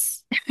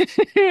ease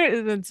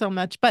isn't so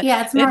much, but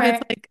Yeah, it's if it's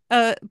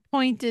more, like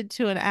pointed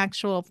to an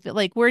actual,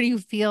 like, where do you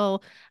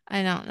feel?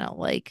 I don't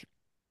know,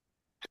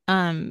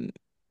 um,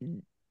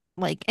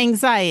 like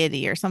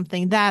anxiety or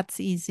something, that's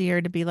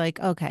easier to be like,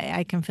 okay,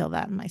 I can feel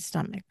that in my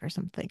stomach or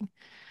something.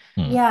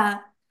 Mm. yeah.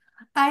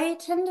 I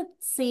tend to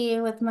see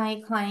with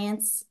my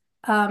clients,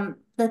 the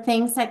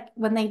things that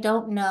when they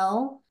don't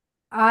know,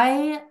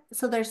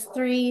 so there's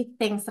three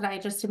things that I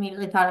just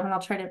immediately thought of, and I'll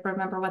try to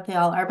remember what they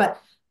all are.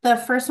 But the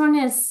first one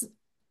is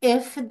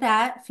if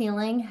that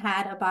feeling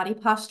had a body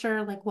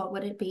posture, like what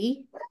would it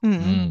be?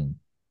 Mm.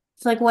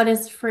 So like what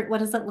is free? What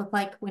does it look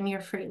like when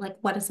you're free? Like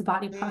what is a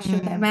body posture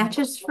that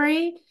matches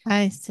free?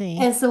 I see.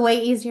 It's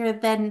way easier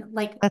than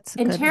like That's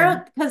a in good tarot,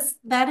 one. because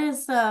that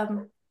is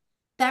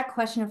that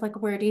question of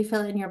like where do you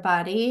feel in your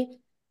body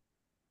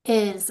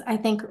is, I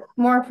think,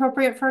 more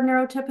appropriate for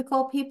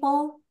neurotypical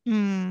people.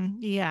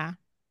 Yeah.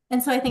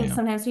 And so I think Yeah.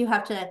 sometimes you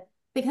have to,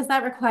 because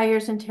that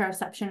requires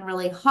interoception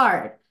really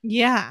hard.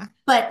 Yeah.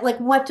 But like,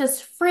 what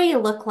does free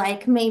look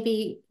like?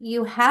 Maybe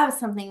you have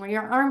something where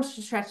your arms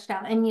are stretched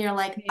out and you're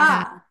like,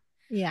 Yeah.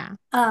 Yeah.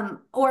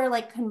 or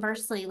like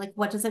conversely, like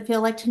what does it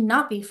feel like to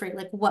not be free?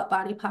 Like what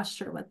body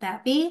posture would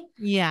that be?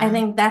 Yeah. I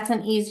think that's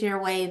an easier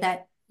way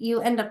that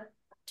you end up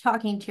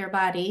talking to your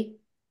body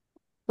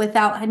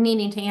without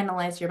needing to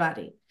analyze your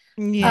body.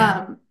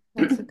 Yeah.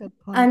 That's a good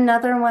point.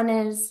 Another one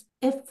is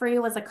if free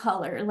was a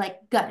color,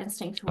 like gut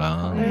instinct, what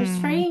color is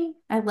free?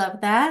 I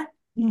love that.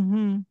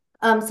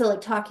 So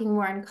like talking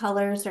more in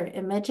colors or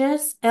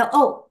images.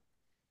 Oh,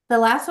 the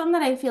last one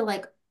that I feel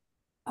like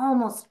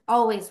almost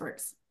always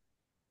works.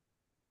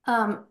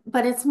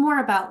 But it's more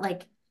about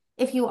like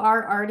if you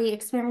are already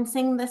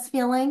experiencing this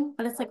feeling,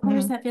 but it's like, where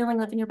does that feeling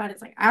live in your body?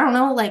 It's like, I don't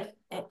know, like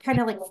it kind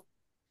of like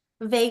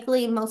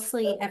vaguely,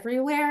 mostly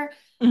everywhere.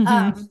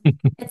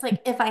 It's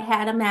like if I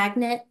had a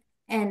magnet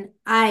and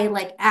I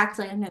like act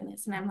like I'm doing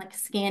this and I'm like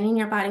scanning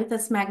your body with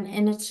this magnet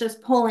and it's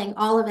just pulling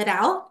all of it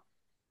out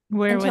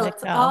Where until would it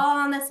it's go? all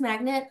on this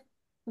magnet.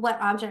 What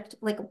object,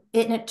 like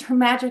it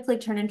magically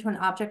turned into an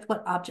object,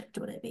 what object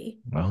would it be?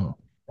 Oh,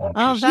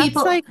 that's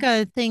like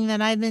a thing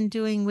that I've been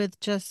doing with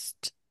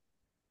just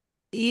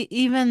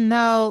even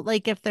though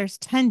like if there's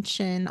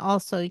tension,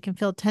 also you can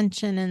feel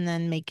tension and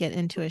then make it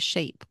into a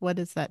shape. What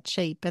is that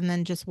shape? And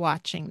then just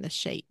watching the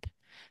shape.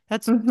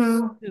 That's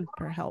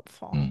super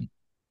helpful.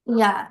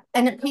 Yeah.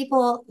 And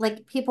people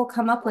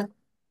come up with,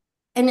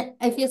 and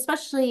if you,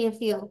 especially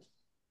if you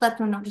let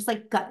them know, just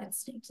like gut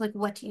instinct, like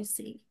what do you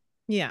see?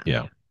 Yeah.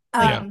 Yeah.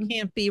 You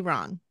can't be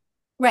wrong.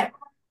 Right.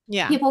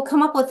 Yeah. People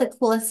come up with the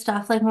coolest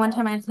stuff. Like one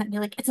time I was be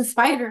like, it's a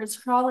spider, it's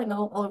crawling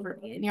all over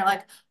me. And you're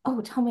like,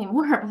 oh, tell me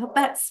more about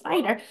that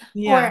spider.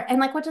 Yeah. And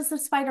like, what does the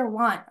spider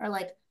want? Or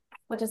like,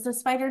 what does the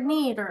spider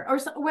need? Or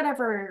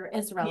whatever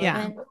is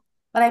relevant. Yeah.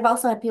 But I've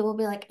also had people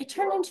be like, it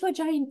turned into a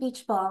giant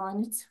beach ball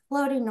and it's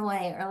floating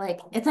away. Or like,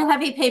 it's a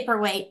heavy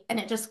paperweight and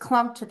it just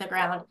clumped to the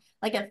ground.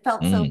 Like it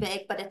felt so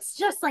big, but it's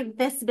just like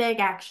this big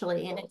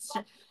actually. And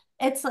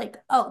it's like,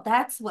 oh,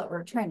 that's what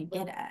we're trying to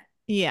get at.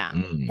 Yeah.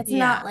 It's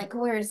not like,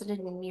 where is it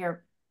in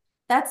your,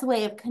 that's a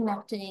way of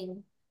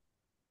connecting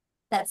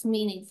that's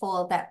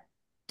meaningful, that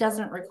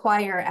doesn't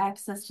require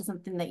access to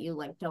something that you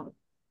like don't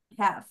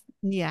have.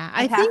 Yeah.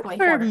 I think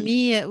for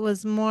me, it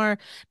was more,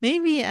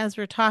 maybe as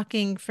we're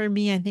talking, for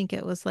me, I think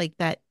it was like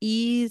that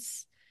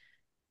ease.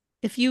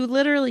 If you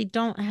literally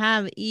don't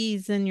have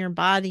ease in your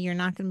body, you're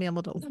not going to be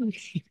able to live.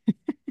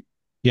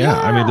 Yeah,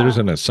 I mean, there's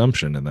an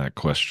assumption in that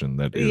question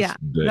that is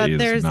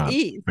there's not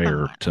ease fair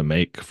somewhere to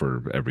make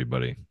for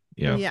everybody.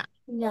 Yeah.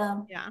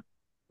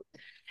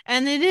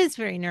 And it is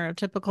very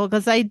neurotypical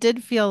because I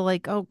did feel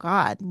like, oh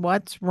God,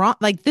 what's wrong?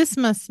 Like this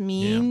must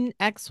mean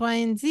X, Y,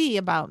 and Z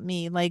about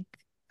me. Like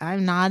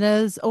I'm not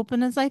as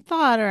open as I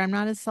thought, or I'm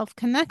not as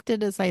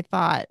self-connected as I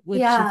thought, which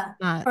is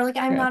not or like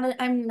true.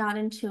 I'm not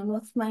in tune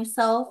with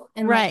myself.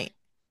 And like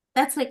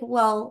that's like,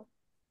 well,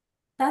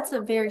 that's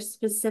a very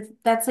specific,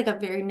 that's like a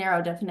very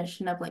narrow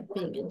definition of like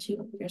being in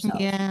tune with yourself.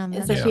 Yeah.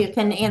 Is if you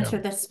can answer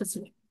this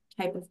specific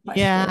type of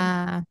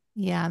question.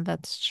 Yeah,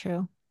 that's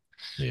true.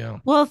 Yeah.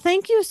 Well,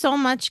 thank you so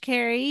much,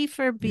 Kari,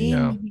 for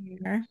being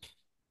here.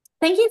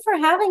 Thank you for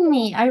having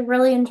me. I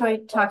really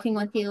enjoyed talking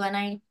with you and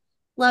I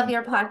love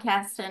your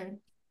podcast and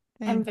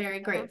I'm very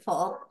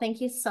grateful.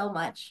 Thank you so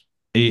much.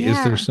 Is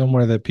there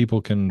somewhere that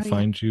people can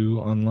find you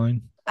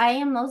online? I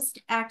am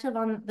most active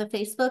on the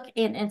Facebook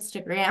and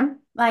Instagram.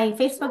 My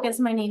Facebook is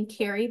my name,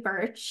 Kari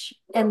Burch.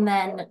 And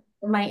then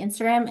my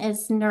Instagram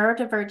is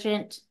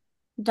neurodivergent.ot.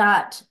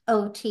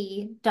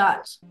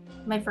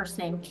 My first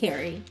name,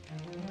 Kari.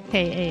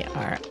 Kari.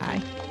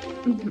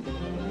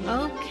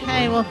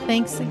 Okay, well,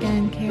 thanks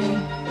again, Kari.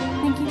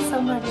 Thank you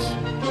so much.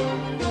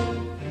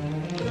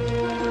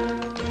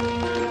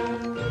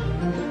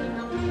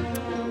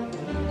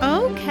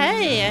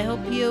 Okay, I hope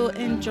you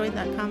enjoyed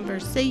that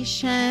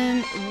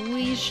conversation.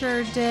 We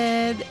sure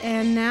did.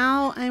 And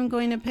now I'm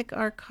going to pick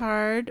our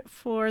card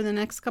for the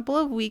next couple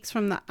of weeks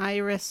from the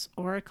Iris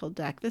Oracle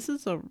deck. This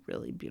is a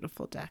really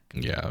beautiful deck.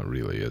 Yeah, it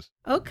really is.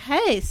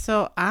 Okay,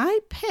 so I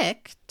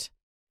picked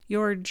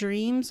Your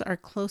Dreams Are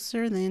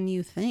Closer Than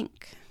You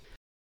Think.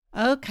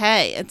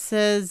 Okay, it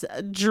says,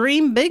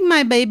 dream big,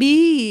 my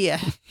baby.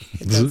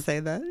 It does say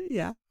that,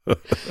 yeah.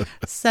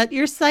 Set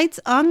your sights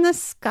on the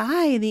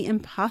sky. The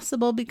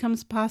impossible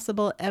becomes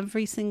possible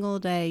every single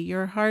day.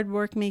 Your hard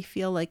work may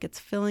feel like it's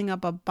filling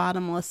up a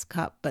bottomless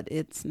cup, but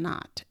it's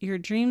not. Your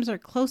dreams are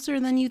closer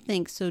than you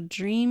think, so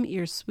dream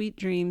your sweet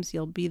dreams.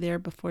 You'll be there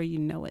before you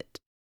know it.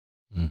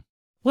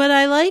 What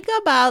I like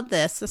about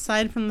this,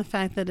 aside from the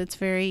fact that it's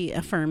very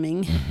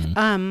affirming,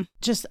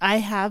 just I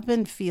have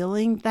been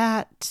feeling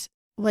that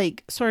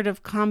like sort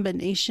of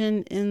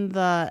combination in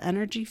the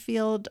energy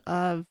field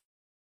of,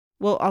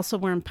 well, also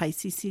we're in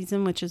Pisces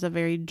season, which is a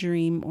very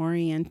dream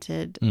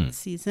oriented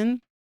season.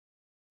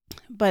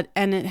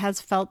 And it has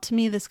felt to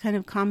me this kind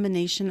of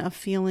combination of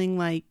feeling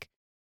like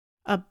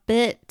a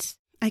bit,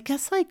 I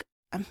guess, like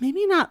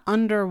maybe not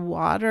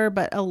underwater,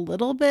 but a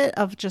little bit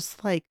of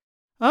just like,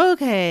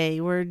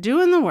 okay, we're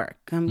doing the work.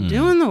 I'm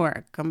doing the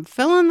work. I'm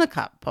filling the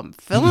cup.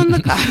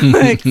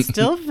 Like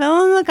still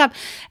filling the cup.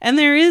 And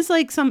there is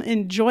like some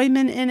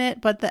enjoyment in it,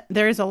 but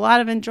there is a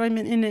lot of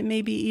enjoyment in it,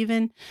 maybe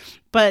even.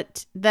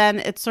 But then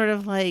it's sort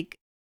of like,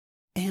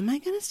 am I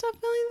going to stop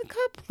filling the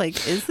cup? Like,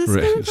 is this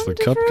is the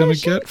cup going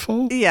to get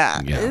full?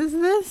 Yeah. Is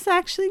this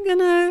actually going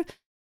to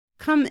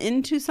come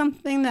into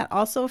something that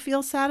also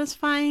feels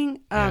satisfying?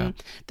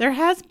 There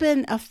has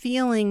been a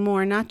feeling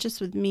more, not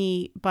just with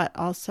me, but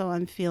also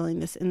I'm feeling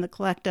this in the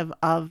collective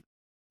of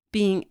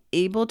being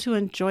able to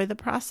enjoy the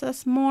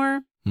process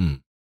more.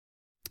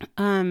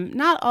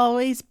 Not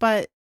always,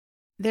 but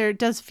there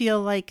does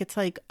feel like it's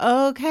like,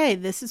 okay,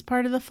 this is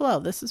part of the flow.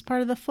 This is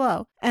part of the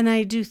flow. And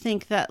I do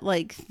think that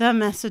like the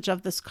message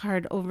of this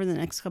card over the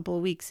next couple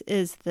of weeks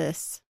is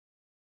this,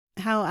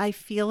 how I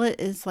feel it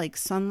is like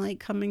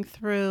sunlight coming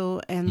through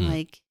and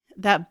like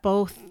that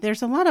both,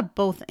 there's a lot of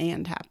both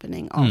and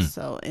happening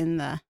also in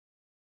the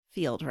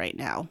field right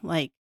now.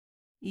 Like,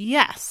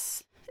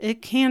 yes,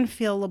 it can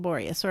feel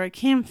laborious or it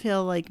can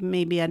feel like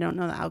maybe I don't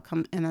know the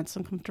outcome and that's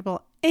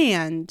uncomfortable.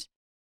 And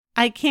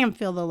I can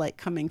feel the light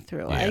coming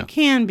through. Yeah. I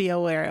can be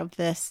aware of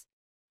this.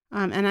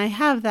 And I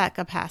have that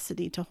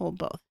capacity to hold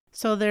both.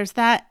 So there's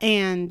that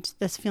and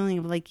this feeling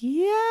of like,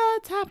 yeah,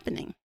 it's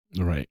happening.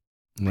 Right.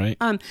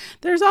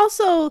 There's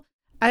also,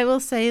 I will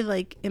say,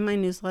 like in my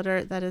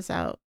newsletter that is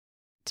out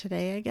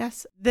today, I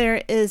guess,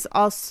 there is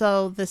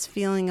also this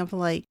feeling of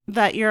like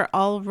that you're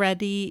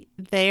already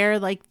there,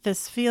 like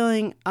this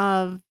feeling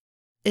of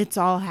it's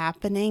all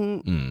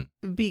happening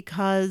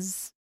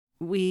because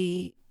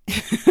we,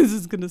 this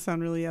is going to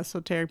sound really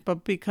esoteric,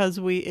 but because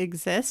we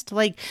exist.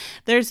 Like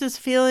there's this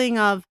feeling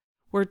of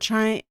we're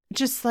trying,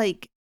 just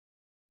like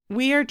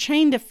we are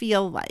trained to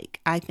feel like,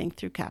 I think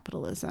through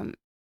capitalism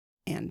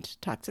and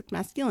toxic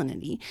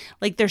masculinity,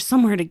 like there's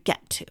somewhere to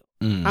get to.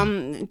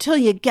 Until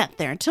you get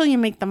there, until you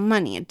make the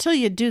money, until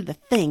you do the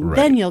thing,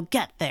 then you'll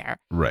get there.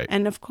 Right.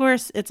 And of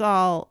course, it's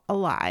all a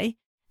lie.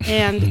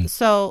 And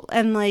so,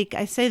 and like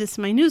I say this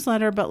in my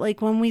newsletter, but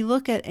like when we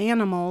look at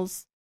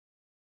animals,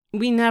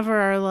 we never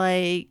are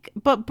like,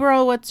 but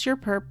bro, what's your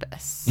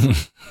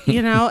purpose?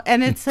 You know?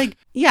 And it's like,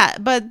 yeah,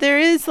 but there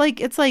is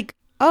like, it's like,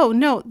 oh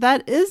no,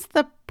 that is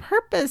the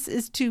purpose,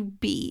 is to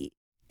be.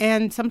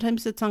 And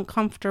sometimes it's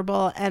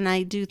uncomfortable. And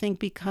I do think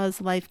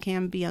because life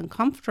can be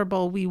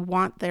uncomfortable, we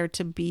want there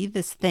to be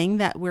this thing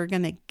that we're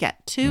going to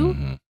get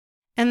to.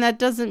 And that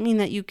doesn't mean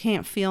that you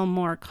can't feel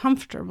more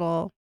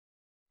comfortable.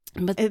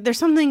 But there's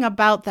something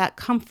about that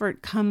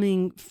comfort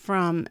coming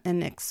from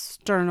an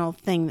external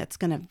thing that's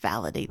going to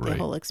validate the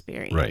whole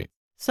experience. Right.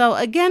 So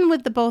again,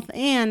 with the both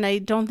and, I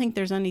don't think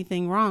there's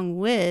anything wrong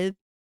with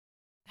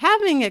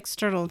having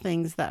external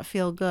things that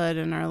feel good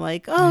and are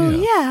like, oh,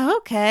 yeah,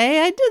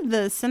 okay, I did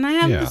this and I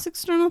have this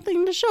external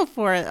thing to show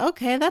for it.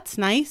 Okay, that's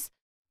nice.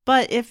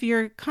 But if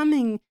you're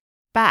coming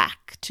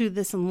back to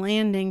this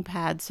landing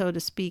pad, so to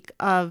speak,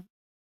 of,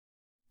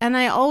 and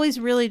I always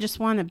really just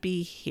want to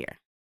be here,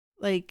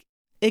 like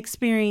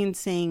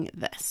experiencing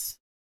this.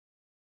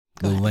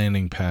 The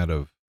landing pad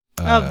of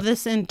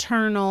this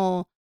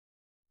internal,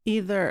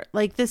 either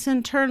like this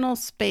internal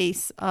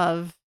space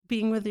of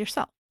being with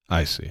yourself.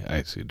 I see.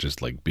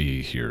 Just like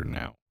be here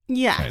now.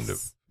 Yes. Kind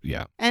of.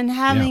 Yeah. And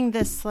having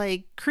this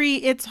like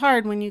it's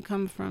hard when you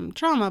come from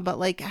trauma, but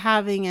like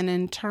having an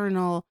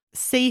internal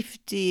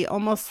safety,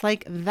 almost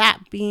like that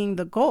being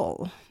the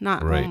goal,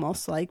 not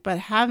almost like, but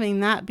having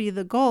that be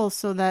the goal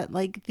so that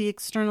like the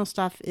external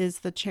stuff is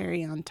the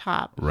cherry on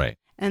top. Right.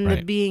 And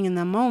the being in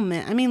the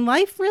moment. I mean,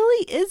 life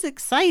really is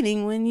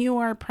exciting when you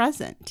are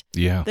present.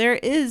 Yeah. There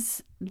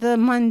is, the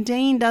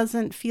mundane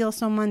doesn't feel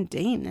so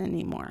mundane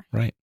anymore.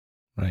 Right.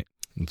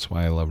 That's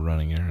why I love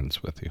running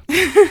errands with you.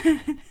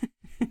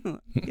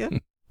 Yeah.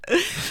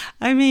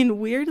 I mean,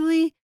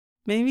 weirdly,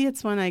 maybe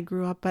it's when I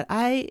grew up, but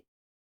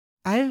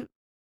I'm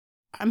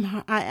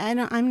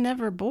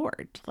never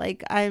bored.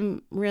 Like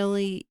I'm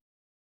really,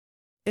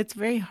 it's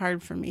very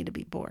hard for me to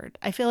be bored.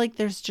 I feel like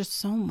there's just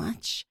so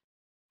much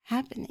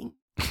happening.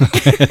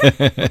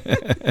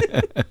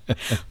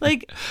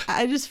 Like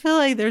I just feel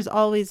like there's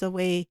always a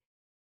way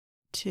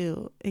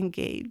to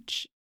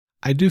engage.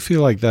 I do feel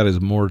like that is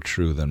more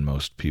true than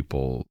most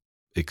people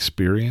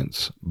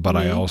experience, but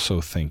I also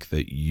think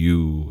that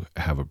you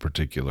have a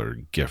particular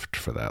gift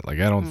for that. Like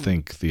I don't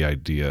think the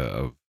idea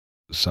of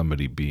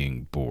somebody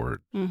being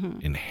bored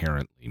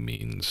inherently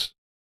means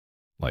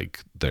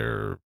like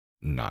they're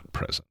not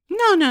present.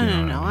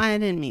 No. I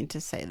didn't mean to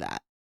say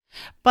that.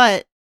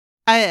 But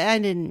I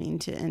didn't mean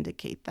to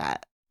indicate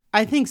that.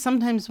 I think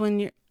sometimes when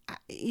you're,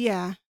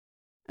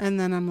 and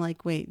then I'm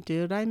like, wait,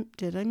 did I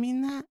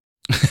mean that?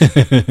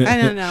 I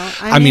don't know.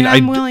 I mean,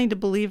 I'm willing to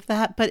believe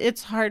that, but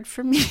it's hard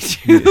for me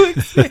to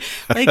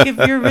like if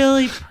you're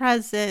really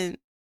present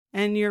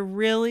and you're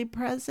really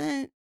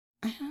present,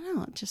 I don't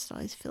know. It just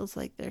always feels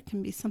like there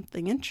can be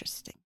something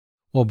interesting.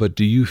 Well, but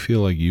do you feel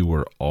like you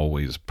were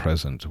always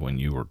present when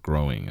you were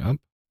growing up?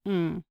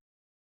 Well,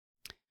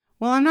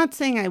 I'm not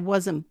saying I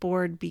wasn't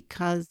bored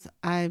because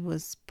I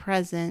was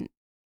present,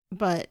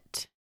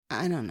 but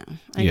I don't know.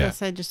 I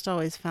guess I just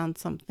always found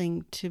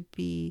something to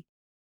be,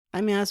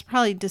 I mean, I was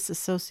probably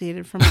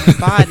disassociated from my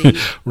body.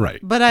 Right.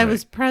 But I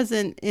was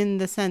present in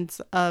the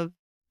sense of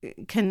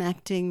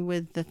connecting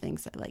with the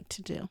things I like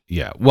to do.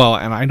 Yeah. Well,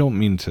 and I don't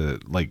mean to,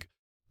 like,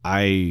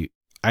 I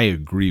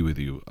agree with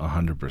you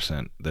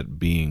 100% that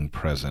being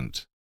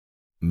present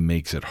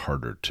makes it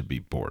harder to be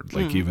bored.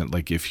 Like even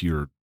like if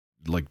you're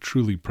like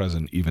truly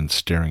present, even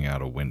staring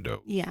out a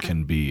window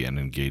can be an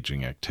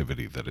engaging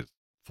activity that is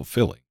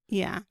fulfilling.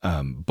 Yeah.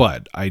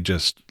 But I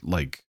just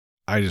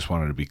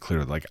wanted to be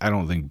clear. Like, I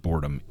don't think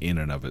boredom in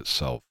and of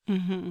itself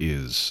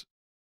is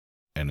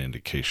an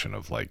indication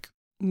of like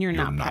you're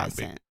not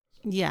present.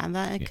 Yeah,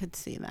 I could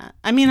see that.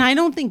 I mean, I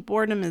don't think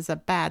boredom is a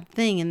bad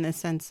thing in the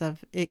sense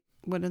of it.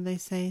 What do they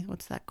say?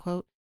 What's that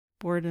quote?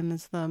 Boredom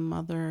is the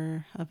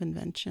mother of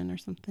invention or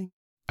something.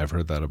 I've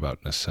heard that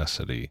about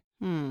necessity.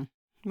 Well,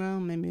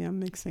 maybe I'm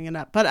mixing it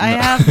up. But I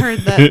have heard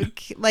that,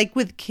 like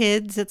with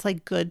kids, it's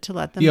like good to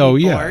let them be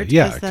bored.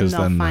 Because then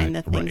they'll find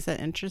the things that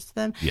interest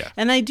them. Yeah.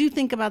 And I do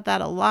think about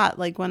that a lot.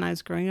 Like when I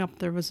was growing up,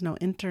 there was no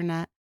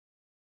internet.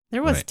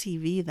 There was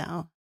TV,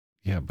 though.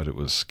 Yeah, but it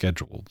was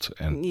scheduled.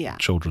 And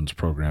children's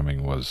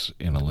programming was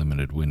in a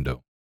limited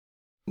window.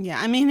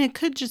 Yeah, I mean, it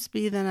could just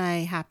be that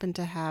I happen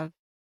to have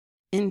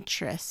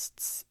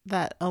interests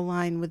that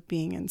align with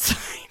being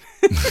inside.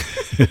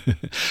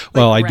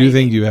 Well, I do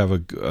think you have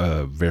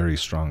a very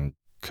strong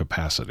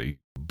capacity,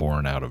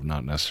 born out of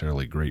not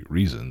necessarily great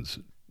reasons,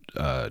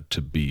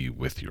 to be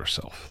with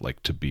yourself,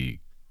 like to be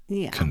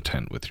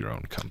content with your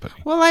own company.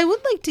 Well, I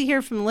would like to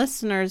hear from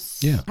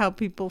listeners how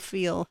people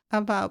feel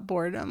about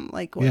boredom,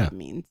 like what it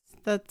means.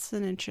 That's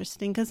an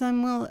interesting, because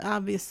I'm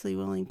obviously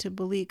willing to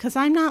believe, because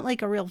I'm not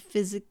like a real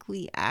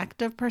physically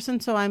active person.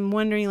 So I'm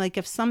wondering, like,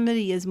 if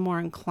somebody is more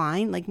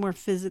inclined, like more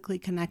physically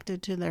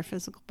connected to their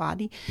physical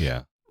body,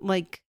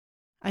 like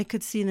I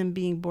could see them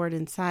being bored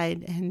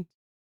inside and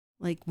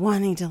like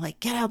wanting to like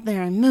get out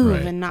there and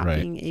move and not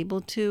being able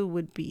to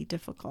would be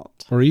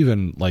difficult. Or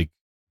even like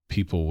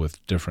people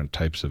with different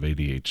types of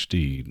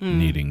ADHD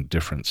needing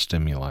different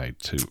stimuli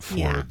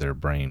for their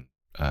brain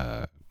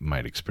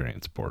might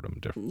experience boredom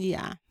differently.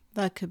 Yeah.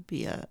 That could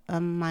be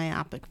a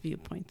myopic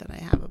viewpoint that I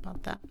have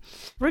about that.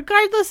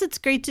 Regardless, it's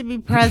great to be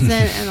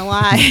present and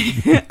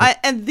alive.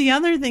 And the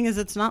other thing is,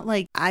 it's not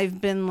like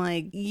I've been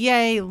like,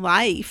 yay,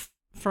 life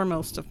for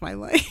most of my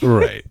life.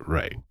 Right.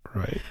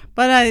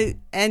 But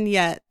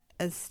yet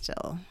I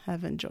still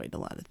have enjoyed a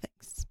lot of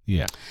things.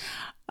 Yeah.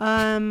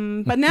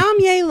 But now I'm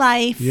yay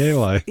life. Yay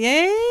life.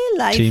 Yay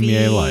life. Team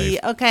yay life.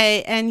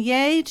 Okay, and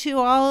yay to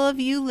all of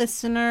you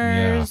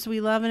listeners. Yeah. We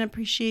love and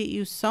appreciate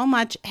you so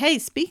much. Hey,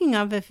 speaking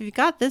of, if you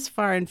got this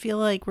far and feel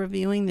like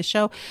reviewing the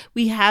show,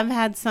 we have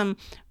had some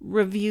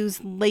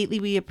reviews lately.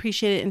 We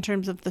appreciate it in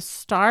terms of the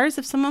stars.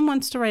 If someone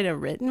wants to write a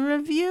written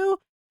review,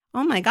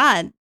 oh my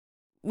God,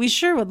 we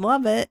sure would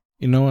love it.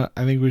 You know what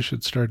I think we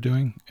should start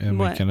doing? And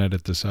we can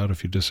edit this out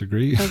if you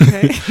disagree.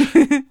 Okay.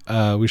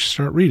 We should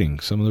start reading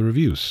some of the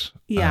reviews.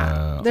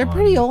 Yeah. They're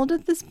pretty old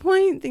at this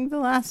point. I think the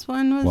last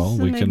one was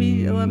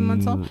maybe 11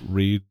 months old.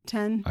 Read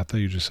 10. I thought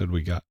you just said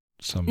we got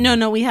some.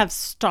 No, we have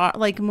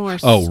more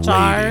stars.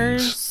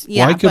 Ratings.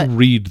 Yeah, well, I could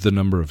read the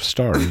number of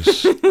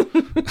stars.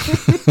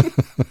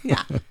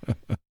 Yeah.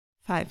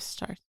 5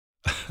 stars.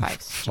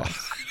 5 stars.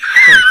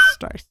 4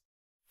 stars.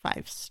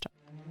 5 stars.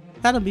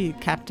 That'll be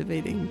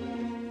captivating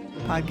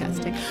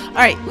podcasting. All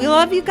right. We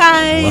love you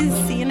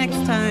guys. See you next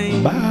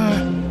time.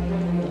 Bye.